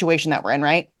the situation that we're in,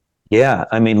 right? Yeah,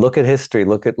 I mean, look at history.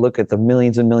 Look at the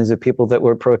millions and millions of people that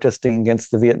were protesting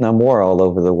against the Vietnam War all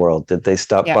over the world. Did they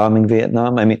stop bombing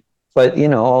Vietnam? I mean, but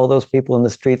all those people in the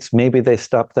streets, maybe they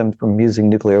stopped them from using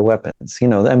nuclear weapons. I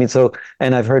mean,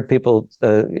 and I've heard people,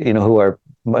 who are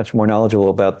much more knowledgeable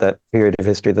about that period of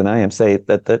history than I am, say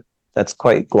that that's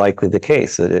quite likely the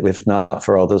case. That if not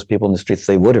for all those people in the streets,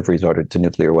 they would have resorted to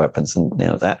nuclear weapons, and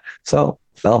that. So,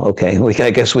 well, okay,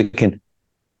 I guess we can,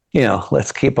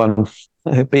 let's keep on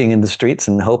being in the streets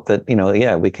and hope that,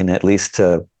 we can at least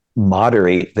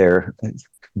moderate their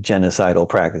genocidal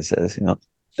practices.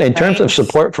 In terms of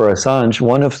support for Assange,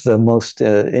 one of the most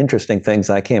interesting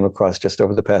things I came across just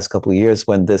over the past couple of years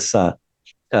when this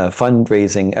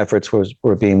fundraising efforts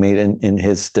were being made in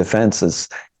his defense is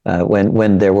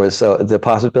when there was the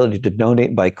possibility to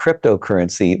donate by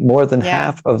cryptocurrency. More than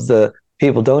half of the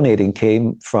people donating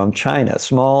came from China,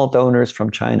 small donors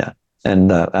from China.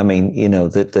 And I mean,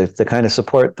 the kind of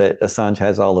support that Assange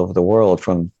has all over the world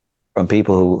from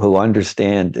people who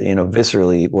understand,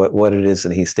 viscerally what it is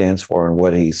that he stands for and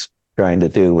what he's trying to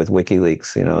do with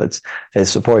WikiLeaks.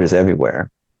 His support is everywhere.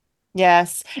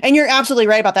 Yes. And you're absolutely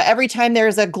right about that. Every time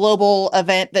there's a global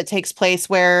event that takes place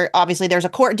where obviously there's a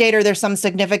court date or there's some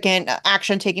significant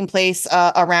action taking place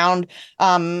around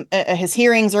his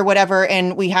hearings or whatever,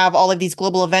 and we have all of these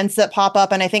global events that pop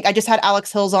up. And I think I just had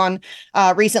Alex Hills on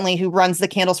recently, who runs the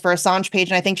Candles for Assange page.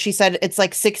 And I think she said it's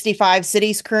 65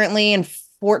 cities currently and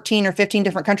 14 or 15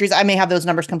 different countries. I may have those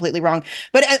numbers completely wrong.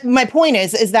 But my point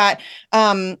is that,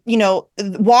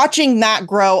 watching that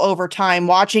grow over time,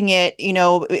 watching it,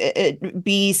 it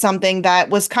be something that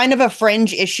was kind of a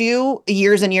fringe issue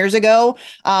years and years ago.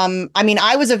 I mean,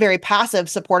 I was a very passive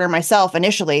supporter myself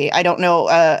initially. I don't know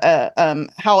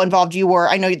how involved you were.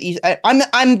 I know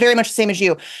I'm very much the same as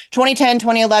you. 2010,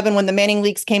 2011, when the Manning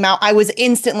leaks came out, I was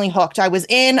instantly hooked. I was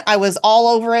all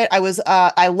over it.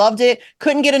 I loved it.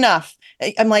 Couldn't get enough.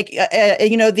 I'm like,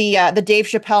 the Dave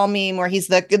Chappelle meme where he's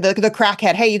the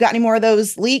crackhead. Hey, you got any more of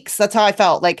those leaks? That's how I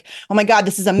felt. Like, oh my God,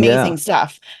 this is amazing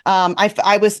stuff.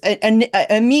 I was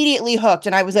immediately hooked,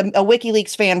 and I was a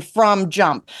WikiLeaks fan from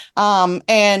jump. But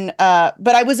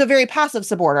I was a very passive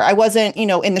supporter. I wasn't,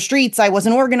 in the streets. I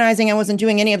wasn't organizing. I wasn't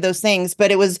doing any of those things. But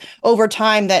it was over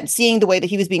time that seeing the way that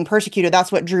he was being persecuted,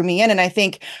 that's what drew me in. And I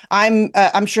think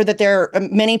I'm sure that there are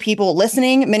many people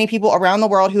listening, many people around the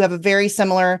world who have a very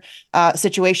similar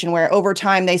situation where over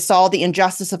time they saw the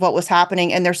injustice of what was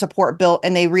happening and their support built,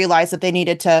 and they realized that they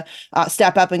needed to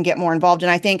step up and get more involved.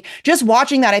 And I think just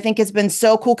watching that, I think has been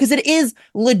so cool because it is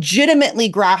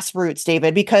legitimately grassroots,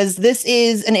 David, because this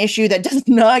is an issue that does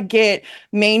not get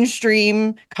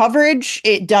mainstream coverage.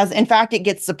 It does. In fact, it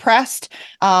gets suppressed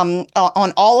on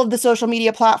all of the social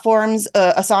media platforms.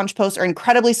 Assange posts are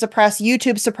incredibly suppressed.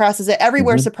 YouTube suppresses it.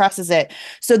 Everywhere suppresses it.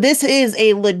 So this is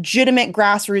a legitimate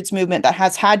grassroots movement that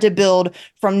has had to build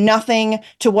from nothing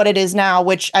to what it is now,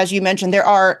 which, as you mentioned, there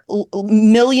are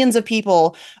millions of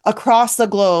people across the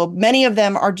globe. Many of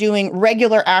them are doing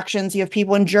regular actions. You have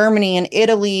people in Germany and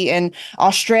Italy and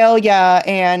Australia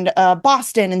and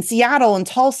Boston and Seattle and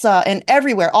Tulsa and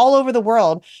everywhere, all over the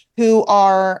world, who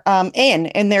are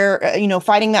and they're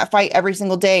fighting that fight every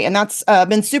single day. And that's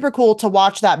been super cool to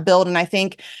watch that build. And I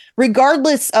think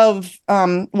regardless of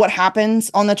what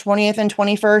happens on the 20th and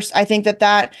 21st, I think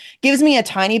that gives me a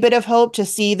tiny bit of hope to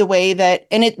see the way that,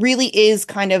 and it really is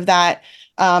kind of that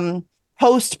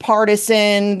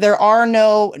post-partisan,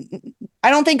 I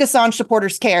don't think Assange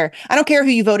supporters care. I don't care who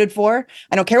you voted for.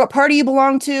 I don't care what party you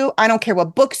belong to. I don't care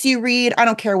what books you read. I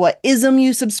don't care what ism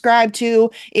you subscribe to.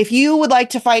 If you would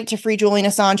like to fight to free Julian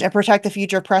Assange and protect the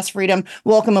future of press freedom,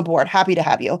 welcome aboard. Happy to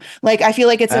have you. Like, I feel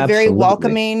like it's a very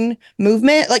welcoming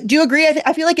movement. Like, do you agree?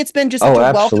 I feel like it's been just such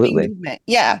a welcoming movement.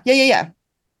 Yeah.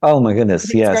 Oh my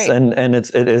goodness, yes, and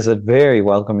it is a very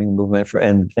welcoming movement for,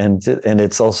 and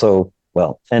it's also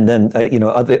and then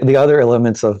the other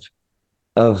elements of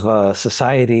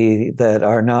society that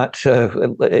are not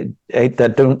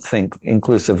that don't think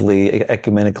inclusively,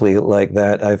 ecumenically like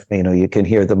that. You can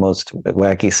hear the most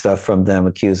wacky stuff from them,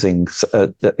 accusing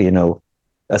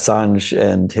Assange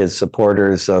and his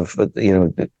supporters of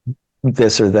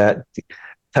this or that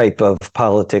type of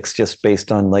politics just based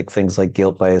on like things like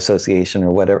guilt by association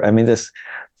or whatever. I mean, this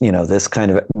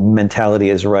kind of mentality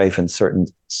is rife in certain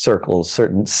circles,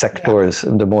 certain sectors,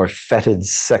 and the more fetid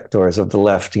sectors of the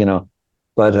left,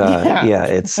 But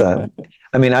it's. I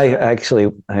mean,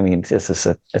 this is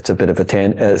it's a bit of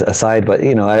a aside, but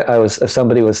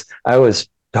I was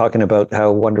talking about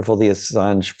how wonderful the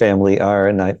Assange family are,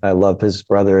 and I love his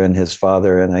brother and his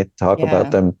father, and I talk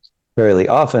about them fairly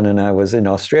often. And I was in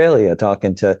Australia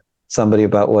talking to somebody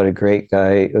about what a great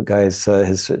guys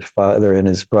his father and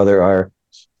his brother are.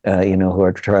 Who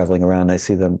are traveling around. I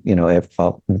see them, in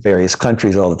various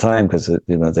countries all the time because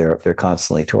they're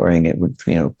constantly touring and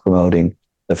promoting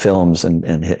the films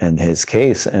and his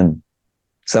case. And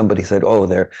somebody said, "Oh,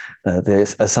 the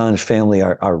Assange family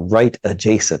are right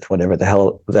adjacent," whatever the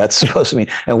hell that's supposed to mean.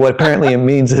 And what apparently it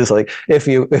means is like if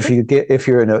you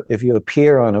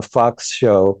appear on a Fox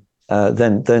show,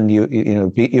 then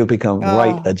you become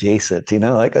right adjacent.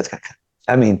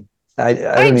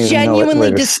 I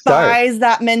genuinely despise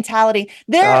that mentality.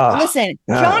 Listen,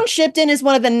 John Shipton is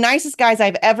one of the nicest guys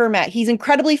I've ever met. He's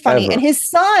incredibly funny, and his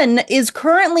son is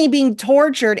currently being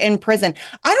tortured in prison.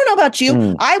 I don't know about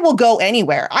you. I will go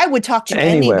anywhere. I would talk to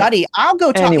anybody. I'll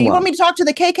go talk. You want me to talk to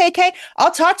the KKK? I'll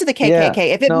talk to the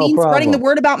KKK. If it means spreading the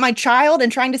word about my child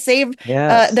and trying to save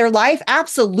their life,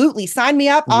 absolutely. Sign me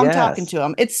up. I'm talking to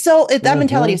them. It's that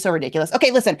mentality is so ridiculous.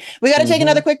 Okay, listen, we got to take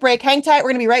another quick break. Hang tight.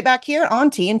 We're going to be right back here on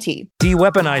TNT.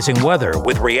 De-weaponizing weather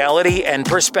with reality and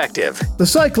perspective. The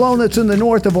cyclone that's in the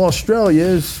north of Australia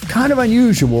is kind of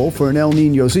unusual for an El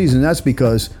Nino season. That's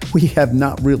because we have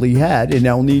not really had an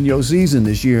El Nino season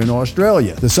this year in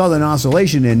Australia. The Southern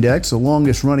Oscillation Index, the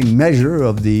longest running measure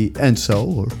of the ENSO,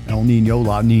 or El Nino,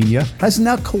 La Nina, has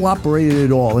not cooperated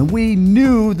at all. And we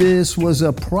knew this was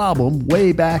a problem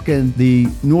way back in the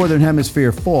Northern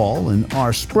Hemisphere fall and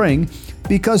our spring,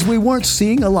 because we weren't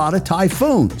seeing a lot of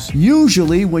typhoons.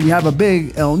 Usually when you have a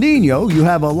big El Nino, you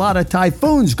have a lot of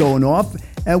typhoons going off,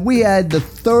 and we had the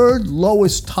third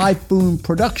lowest typhoon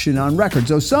production on record,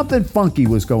 so something funky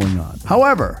was going on.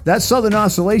 However, that Southern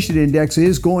Oscillation Index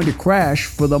is going to crash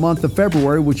for the month of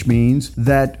February, which means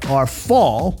that our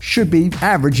fall should be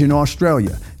average in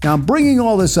Australia. Now, I'm bringing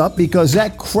all this up because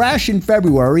that crash in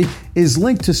February is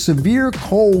linked to severe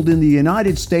cold in the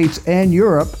United States and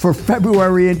Europe for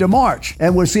February into March.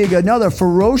 And we're seeing another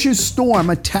ferocious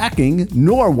storm attacking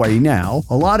Norway now.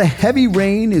 A lot of heavy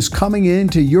rain is coming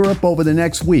into Europe over the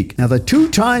next week. Now, the two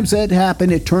times that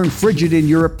happened, it turned frigid in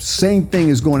Europe. Same thing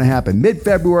is going to happen.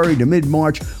 Mid-February to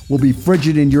mid-March will be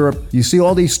frigid in Europe. You see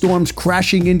all these storms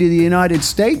crashing into the United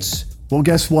States? Well,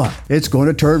 guess what? It's going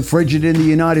to turn frigid in the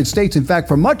United States. In fact,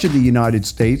 for much of the United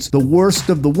States, the worst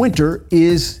of the winter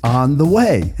is on the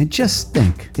way. And just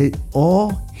think, it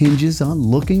all hinges on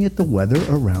looking at the weather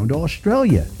around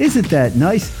Australia. Isn't that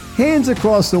nice? Hands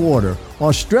across the water.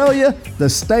 Australia, the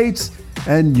States,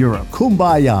 and Europe.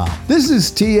 Kumbaya. This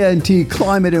is TNT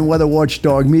climate and weather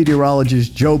watchdog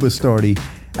meteorologist Joe Bastardi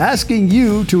asking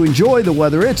you to enjoy the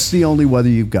weather. It's the only weather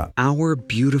you've got. Our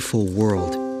beautiful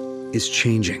world is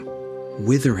changing,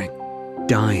 withering,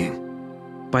 dying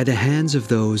by the hands of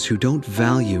those who don't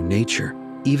value nature,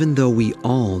 even though we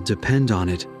all depend on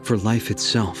it for life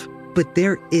itself. But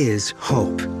there is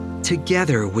hope.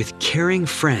 Together with caring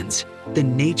friends, the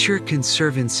Nature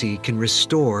Conservancy can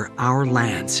restore our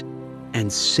lands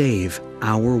and save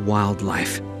our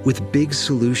wildlife with big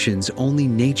solutions only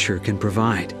nature can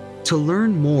provide. To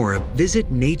learn more, visit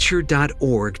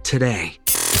nature.org today.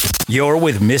 You're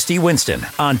with Misty Winston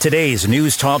on today's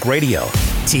News Talk Radio,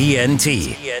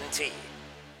 TNT.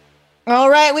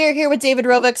 All right, we are here with David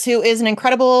Rovics, who is an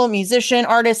incredible musician,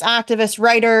 artist, activist,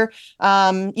 writer.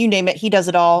 You name it, he does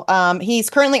it all. He's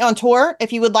currently on tour.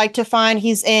 If you would like to find,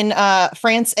 he's in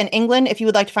France and England. If you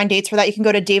would like to find dates for that, you can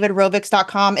go to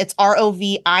davidrovics.com. It's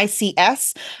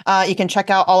ROVICS. You can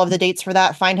check out all of the dates for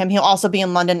that. Find him. He'll also be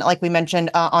in London, like we mentioned,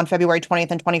 on February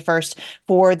 20th and 21st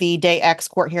for the Day X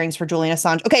court hearings for Julian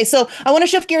Assange. Okay, so I want to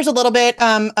shift gears a little bit.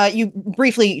 You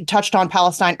briefly touched on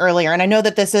Palestine earlier, and I know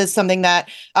that this is something that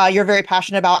you're very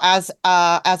passionate about, as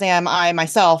am I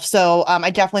myself. So I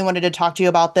definitely wanted to talk to you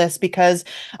about this because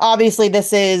obviously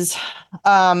this is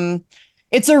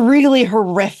it's a really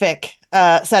horrific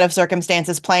set of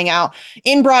circumstances playing out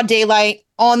in broad daylight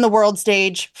on the world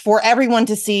stage for everyone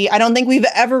to see. I don't think we've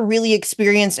ever really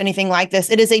experienced anything like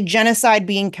this. It is a genocide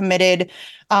being committed.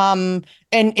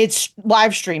 And it's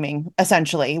live streaming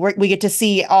essentially. We get to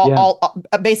see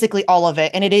basically all of it,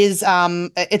 and it is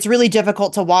it's really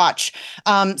difficult to watch.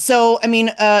 So I mean,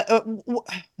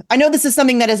 I know this is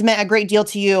something that has meant a great deal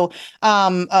to you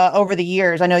over the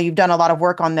years. I know you've done a lot of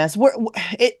work on this.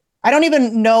 I don't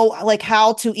even know like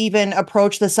how to even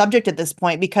approach the subject at this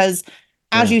point because,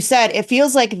 as you said, it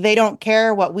feels like they don't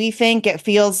care what we think. It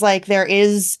feels like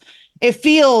it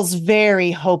feels very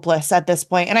hopeless at this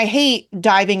point. And I hate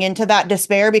diving into that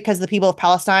despair because the people of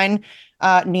Palestine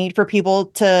need for people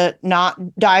to not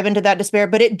dive into that despair,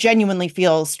 but it genuinely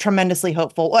feels tremendously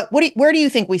hopeful. Where do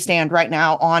you think we stand right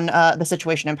now on the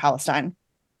situation in Palestine?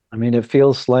 I mean, it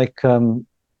feels like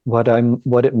what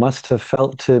it must have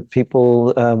felt to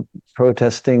people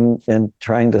protesting and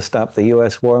trying to stop the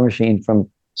U.S. war machine from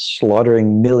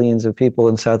slaughtering millions of people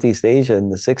in Southeast Asia in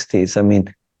the 60s. I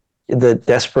mean, the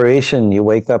desperation you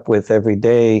wake up with every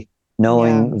day,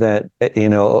 knowing that,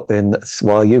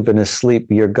 while you've been asleep,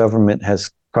 your government has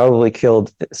probably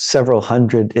killed several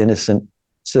hundred innocent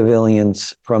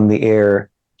civilians from the air,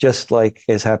 just like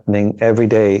is happening every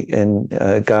day in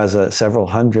Gaza. Several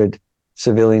hundred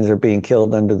civilians are being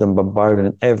killed under the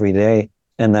bombardment every day.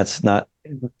 And that's not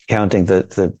counting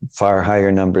the far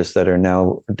higher numbers that are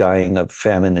now dying of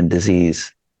famine and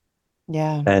disease.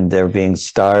 Yeah. And they're being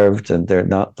starved and they're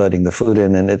not letting the food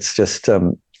in. And it's just,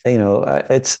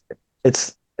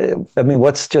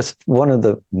 what's just one of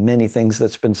the many things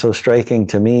that's been so striking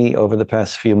to me over the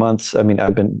past few months. I mean,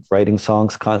 I've been writing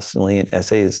songs constantly and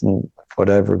essays and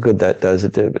whatever good that does.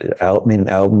 An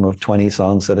album of 20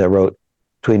 songs that I wrote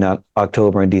between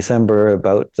October and December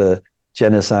about the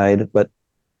genocide. But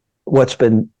what's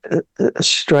been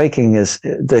striking is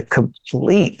the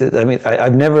complete,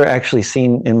 I've never actually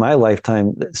seen in my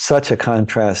lifetime such a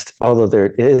contrast, although there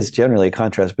is generally a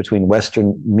contrast between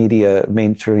Western media,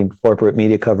 mainstream corporate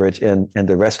media coverage and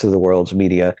the rest of the world's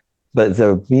media. But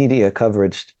the media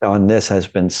coverage on this has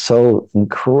been so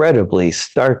incredibly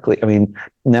starkly. I mean,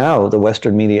 now the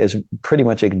Western media is pretty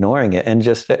much ignoring it. And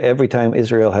just every time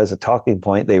Israel has a talking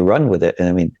point, they run with it. And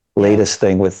I mean, latest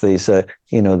thing with these,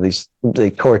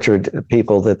 the tortured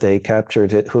people that they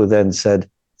captured, who then said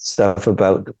stuff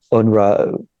about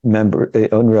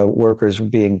UNRWA workers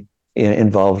being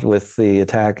involved with the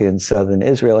attack in southern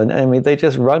Israel. And I mean, they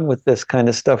just run with this kind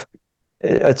of stuff.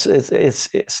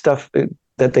 It's stuff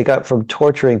that they got from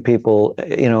torturing people,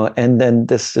 and then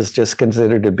this is just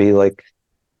considered to be like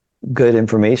good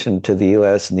information to the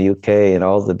US and the UK and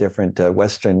all the different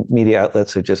Western media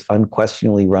outlets who just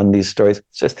unquestionably run these stories.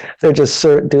 They're just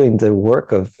doing the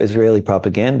work of Israeli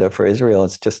propaganda for Israel.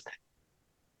 It's just,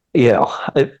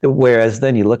 whereas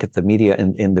then you look at the media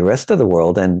in the rest of the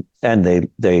world and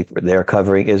they're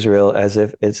covering Israel as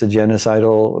if it's a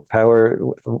genocidal power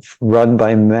run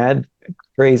by mad,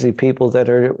 crazy people that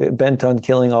are bent on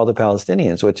killing all the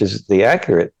Palestinians, which is the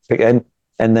accurate.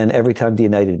 And then every time the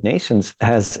United Nations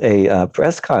has a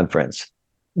press conference,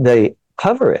 they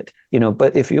cover it.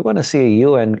 But if you want to see a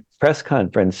UN press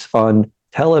conference on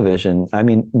television, I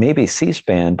mean, maybe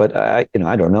C-SPAN, but I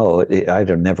don't know. I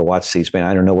don't never watch C-SPAN.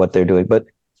 I don't know what they're doing. But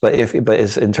but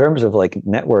it's in terms of like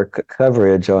network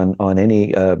coverage on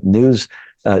any news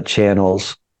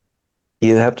channels,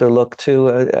 you have to look to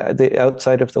the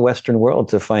outside of the Western world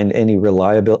to find any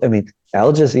reliable. I mean,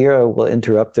 Al Jazeera will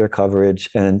interrupt their coverage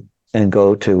and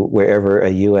go to wherever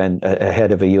a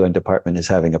head of a UN department is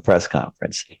having a press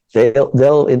conference.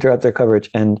 They'll interrupt their coverage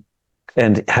and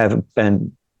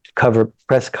cover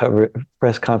press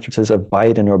conferences of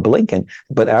Biden or Blinken.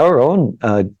 But our own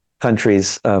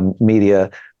country's media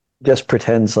just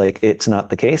pretends like it's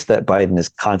not the case, that Biden is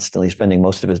constantly spending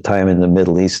most of his time in the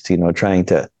Middle East, trying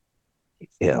to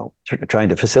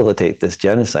facilitate this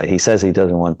genocide. He says he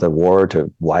doesn't want the war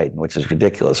to widen, which is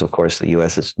ridiculous. Of course, the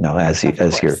U.S. is now, as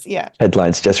your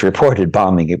headlines just reported,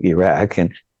 bombing Iraq,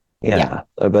 and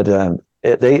but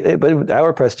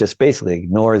our press just basically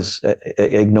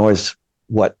ignores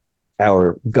what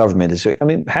our government is doing. I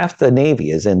mean, half the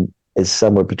Navy is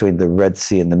somewhere between the Red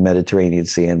Sea and the Mediterranean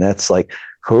Sea, and that's like,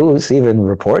 who's even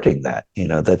reporting that?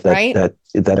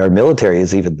 That our military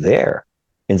is even there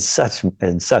in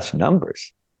such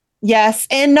numbers. Yes.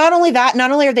 And not only that,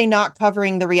 not only are they not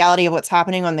covering the reality of what's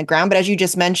happening on the ground, but as you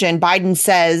just mentioned, Biden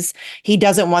says he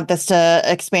doesn't want this to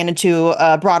expand into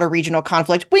a broader regional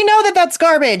conflict. We know that that's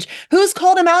garbage. Who's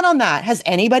called him out on that? Has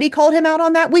anybody called him out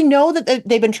on that? We know that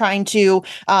they've been trying to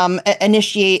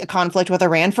initiate a conflict with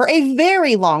Iran for a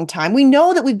very long time. We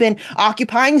know that we've been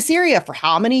occupying Syria for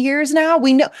how many years now?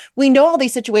 We know all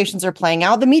these situations are playing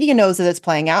out. The media knows that it's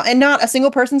playing out, and not a single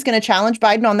person's going to challenge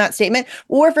Biden on that statement.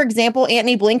 Or, for example,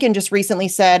 Antony Blinken just recently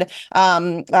said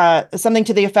something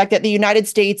to the effect that the United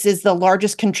States is the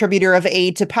largest contributor of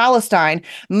aid to Palestine.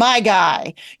 My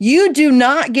guy, you do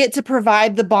not get to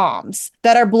provide the bombs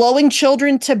that are blowing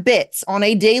children to bits on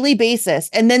a daily basis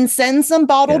and then send some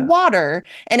bottled water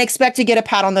and expect to get a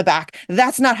pat on the back.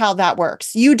 That's not how that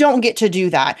works. You don't get to do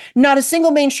that. Not a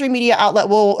single mainstream media outlet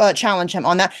will challenge him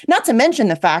on that. Not to mention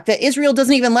the fact that Israel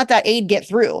doesn't even let that aid get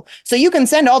through. So you can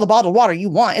send all the bottled water you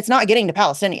want. It's not getting to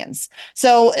Palestinians.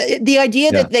 So the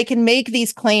idea that they can make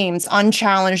these claims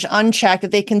unchallenged, unchecked, that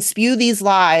they can spew these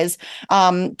lies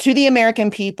to the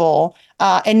American people,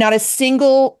 and not a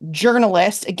single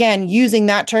journalist, again, using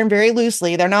that term very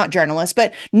loosely, they're not journalists,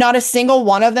 but not a single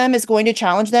one of them is going to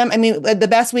challenge them. I mean, the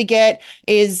best we get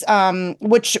is,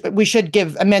 which we should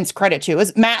give immense credit to,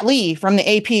 is Matt Lee from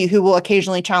the AP, who will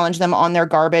occasionally challenge them on their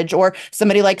garbage, or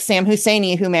somebody like Sam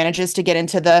Husseini, who manages to get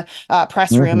into the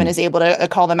press room and is able to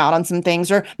call them out on some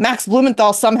things, or Max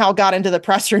Blumenthal somehow got into the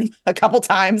press room a couple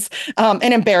times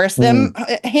and embarrassed them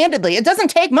handedly. It doesn't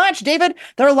take much, David.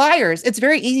 They're liars. It's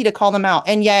very easy to call them out.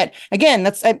 And yet, again,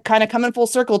 that's kind of coming full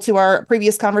circle to our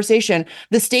previous conversation.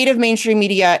 The state of mainstream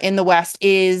media in the West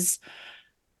is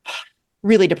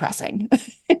really depressing.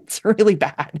 It's really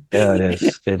bad. Yeah, it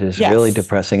is. It is really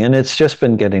depressing. And it's just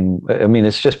been getting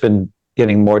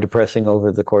more depressing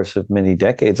over the course of many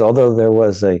decades. Although there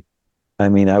was I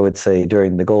would say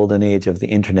during the golden age of the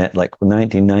internet, like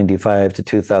 1995 to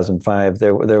 2005,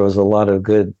 there was a lot of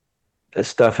good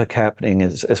stuff happening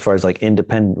as far as like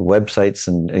independent websites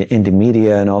and indie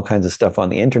media and all kinds of stuff on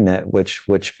the internet, which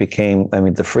became,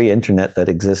 the free internet that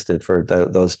existed for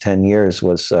those 10 years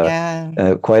was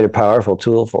quite a powerful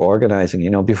tool for organizing,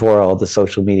 before all the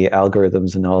social media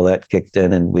algorithms and all that kicked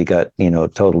in and we got,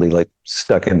 totally like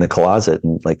stuck in the closet,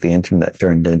 and like the internet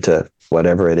turned into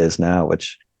whatever it is now,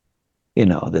 which,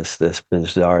 this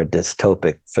bizarre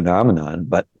dystopic phenomenon.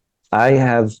 But I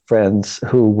have friends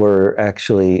who were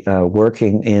actually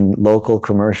working in local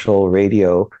commercial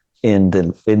radio in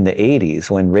the 80s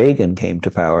when Reagan came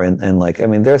to power, and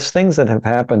there's things that have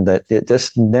happened that it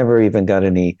just never even got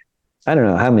any. I don't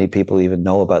know how many people even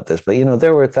know about this, but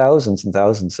there were thousands and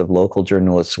thousands of local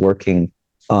journalists working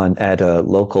at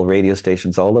local radio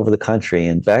stations all over the country.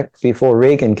 And back before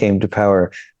Reagan came to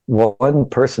power, one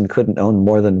person couldn't own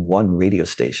more than one radio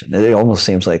station. It almost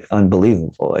seems like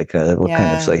unbelievable, like kind of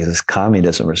like this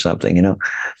communism or something,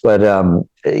 But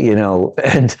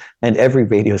and every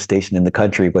radio station in the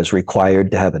country was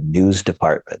required to have a news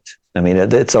department.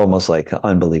 It's almost like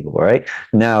unbelievable, right?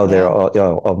 Now they're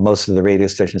all, most of the radio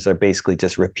stations are basically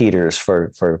just repeaters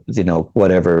for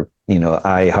whatever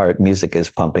iHeart Music is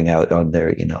pumping out on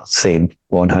their same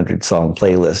 100 song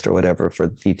playlist or whatever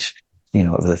for each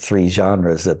of the three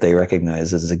genres that they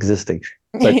recognize as existing.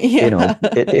 But,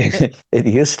 it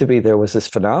used to be there was this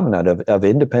phenomenon of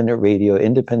independent radio,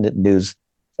 independent news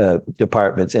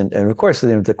departments. And of course,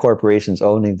 the corporations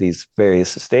owning these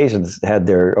various stations had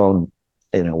their own,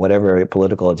 whatever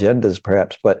political agendas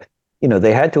perhaps, but,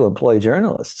 they had to employ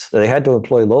journalists. They had to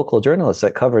employ local journalists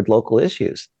that covered local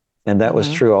issues. And that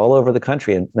was true all over the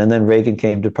country. And then Reagan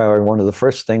came to power. And one of the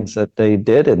first things that they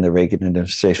did in the Reagan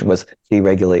administration was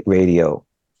deregulate radio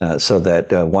so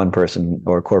that one person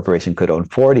or corporation could own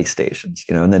 40 stations.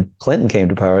 And then Clinton came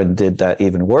to power and did that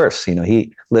even worse.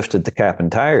 He lifted the cap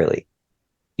entirely.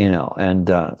 But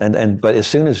as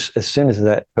soon as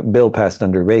that bill passed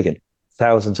under Reagan,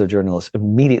 thousands of journalists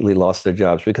immediately lost their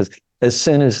jobs, because as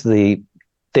soon as the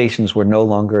stations were no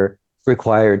longer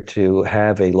required to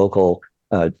have a local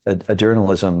a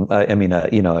journalism, a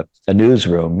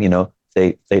newsroom,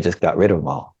 they just got rid of them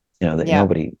all. They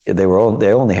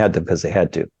only had them because they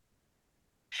had to.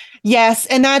 Yes,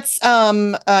 and that's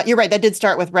you're right. That did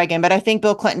start with Reagan, but I think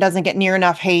Bill Clinton doesn't get near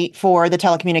enough hate for the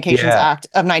Telecommunications Act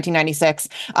of 1996.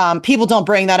 People don't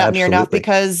bring that up near enough,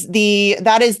 because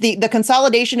that is the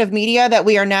consolidation of media that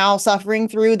we are now suffering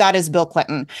through. That is Bill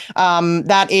Clinton.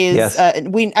 That is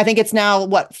I think it's now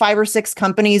 5 or 6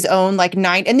 companies own like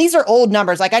 9, and these are old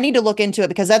numbers. Like I need to look into it,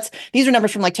 because these are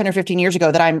numbers from like 10 or 15 years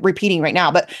ago that I'm repeating right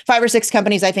now. But 5 or 6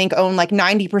 companies I think own like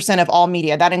 90% of all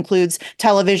media. That includes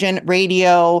television,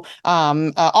 radio. All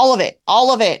of it.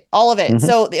 Mm-hmm.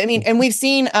 So, I mean, and we've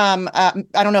seen, I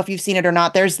don't know if you've seen it or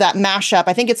not. There's that mashup.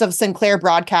 I think it's of Sinclair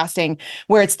Broadcasting,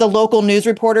 where it's the local news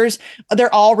reporters.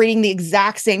 They're all reading the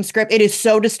exact same script. It is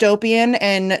so dystopian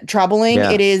and troubling.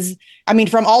 Yeah. It is,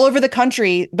 from all over the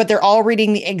country, but they're all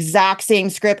reading the exact same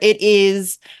script. It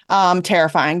is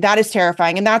terrifying. That is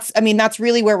terrifying. And that's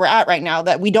really where we're at right now,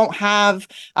 that we don't have,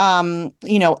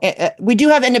 we do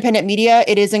have independent media.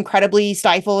 It is incredibly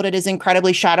stifled. It is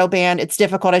incredibly shadow banned. It's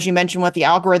difficult, as you mentioned, with the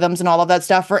algorithms and all of that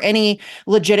stuff, for any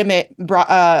legitimate,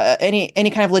 any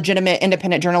kind of legitimate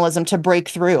independent journalism to break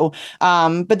through.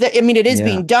 It is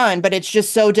being done, but it's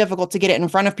just so difficult to get it in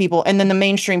front of people. And then the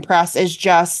mainstream press is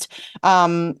just,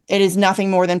 it is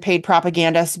nothing more than paid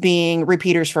propagandists being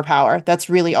repeaters for power. That's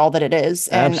really all that it is.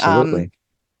 And absolutely.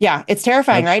 It's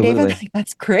terrifying, absolutely. Right, David?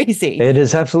 That's crazy. It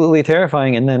is absolutely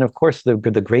terrifying. And then, of course, the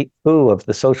great coup of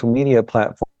the social media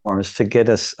platforms to get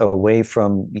us away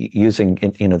from using,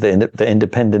 the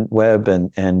independent web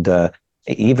and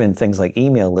even things like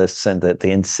email lists, and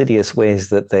the insidious ways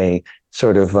that they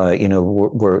sort of,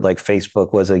 were like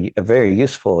Facebook was a very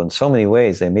useful in so many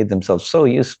ways. They made themselves so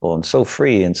useful and so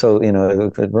free and so,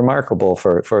 remarkable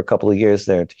for a couple of years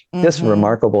there. Mm-hmm. Just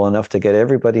remarkable enough to get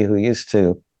everybody who used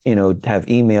to, have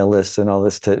email lists and all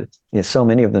this to, so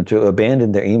many of them to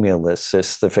abandon their email lists,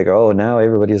 just to figure, now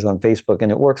everybody's on Facebook,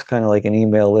 and it works kind of like an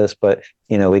email list, but,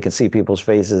 we can see people's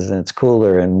faces and it's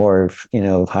cooler and more,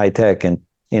 high tech. And,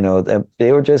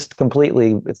 they were just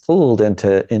completely fooled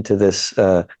into this,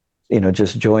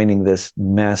 just joining this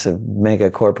massive mega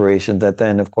corporation that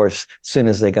then, of course, as soon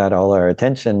as they got all our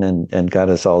attention and got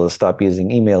us all to stop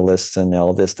using email lists and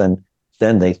all this, then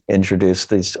they introduced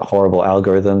these horrible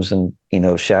algorithms and,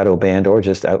 shadow banned or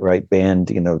just outright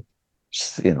banned,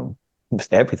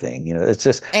 everything, it's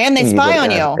just. And they spy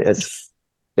on you.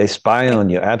 They spy on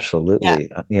you. Absolutely.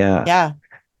 Yeah. Yeah.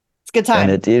 It's a good time.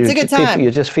 And it's a good time.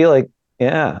 You just feel like,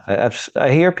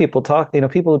 I hear people talk,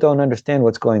 people who don't understand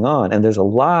what's going on. And there's a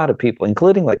lot of people,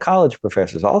 including like college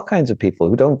professors, all kinds of people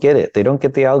who don't get it. They don't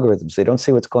get the algorithms. They don't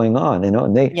see what's going on,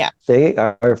 and they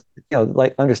are,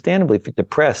 like understandably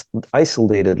depressed,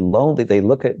 isolated, lonely. They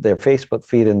look at their Facebook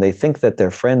feed and they think that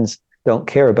their friends don't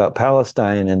care about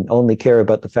Palestine and only care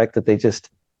about the fact that they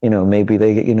just, maybe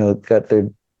they, got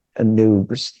a new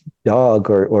dog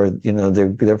or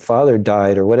their father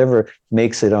died or whatever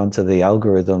makes it onto the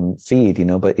algorithm feed,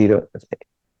 but you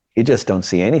just don't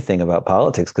see anything about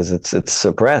politics because it's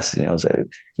suppressed. So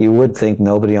you would think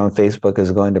nobody on Facebook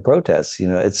is going to protest.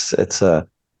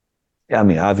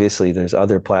 Obviously there's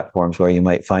other platforms where you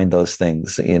might find those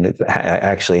things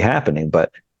actually happening,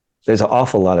 but there's an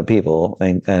awful lot of people,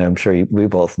 and I'm sure we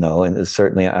both know, and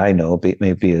certainly I know,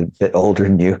 maybe a bit older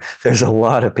than you, there's a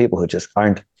lot of people who just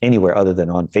aren't anywhere other than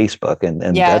on Facebook,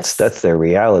 and yes. that's their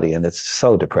reality, and it's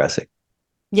so depressing.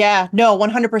 Yeah, no,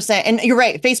 100%. And you're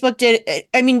right. Facebook did,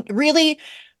 really,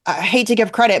 I hate to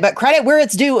give credit, but credit where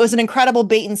it's due. It was an incredible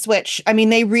bait and switch.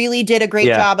 They really did a great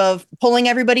job of pulling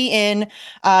everybody in,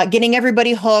 getting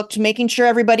everybody hooked, making sure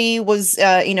everybody was,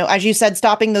 as you said,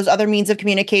 stopping those other means of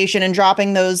communication and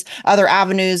dropping those other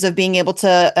avenues of being able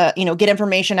to, get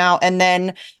information out, and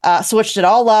then switched it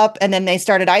all up. And then they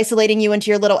started isolating you into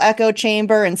your little echo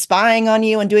chamber and spying on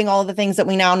you and doing all of the things that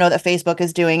we now know that Facebook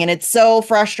is doing. And it's so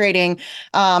frustrating.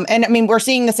 We're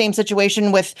seeing the same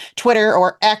situation with Twitter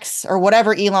or X or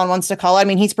whatever Elon Elon wants to call it. I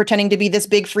mean, he's pretending to be this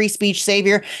big free speech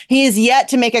savior. He is yet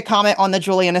to make a comment on the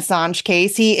Julian Assange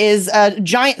case. He is a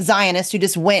giant Zionist who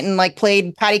just went and like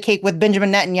played patty cake with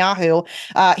Benjamin Netanyahu.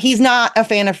 He's not a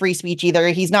fan of free speech either.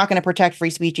 He's not going to protect free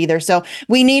speech either. So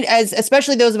we need,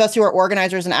 especially those of us who are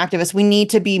organizers and activists, we need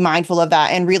to be mindful of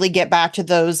that and really get back to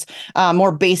those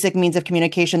more basic means of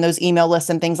communication, those email lists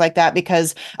and things like that,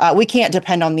 because we can't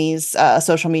depend on these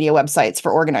social media websites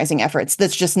for organizing efforts.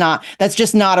 That's just not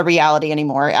a reality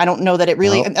anymore. I don't know that it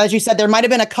really, as you said, there might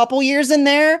have been a couple years in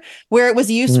there where it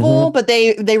was useful, but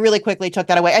they really quickly took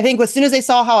that away. I think as soon as they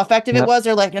saw how effective it was,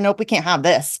 they're like, nope, we can't have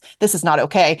this. This is not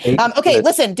okay. Okay,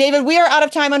 listen, David, we are out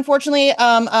of time, unfortunately.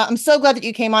 I'm so glad that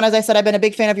you came on. As I said, I've been a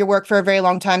big fan of your work for a very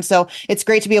long time, so it's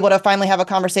great to be able to finally have a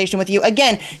conversation with you.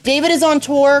 Again, David is on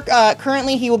tour.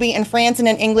 Currently, he will be in France and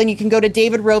in England. You can go to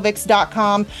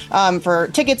davidrovics.com for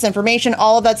tickets, information,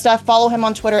 all of that stuff. Follow him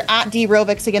on Twitter at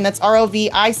drovics. Again, that's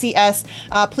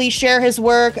ROVICS. Please share his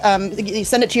work.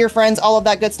 Send it to your friends, all of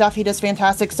that good stuff. He does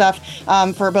fantastic stuff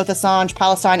for both Assange,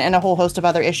 Palestine, and a whole host of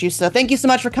other issues. So thank you so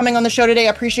much for coming on the show today.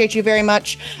 I appreciate you very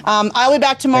much. I'll be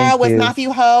back tomorrow with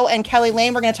Matthew Ho and Kelly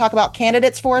Lane. We're going to talk about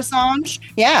candidates for Assange.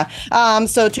 Yeah.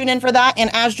 So tune in for that. And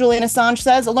as Julian Assange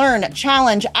says, learn,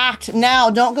 challenge, act now.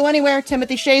 Don't go anywhere.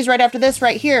 Timothy Shays right after this,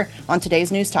 right here on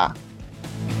today's News Talk.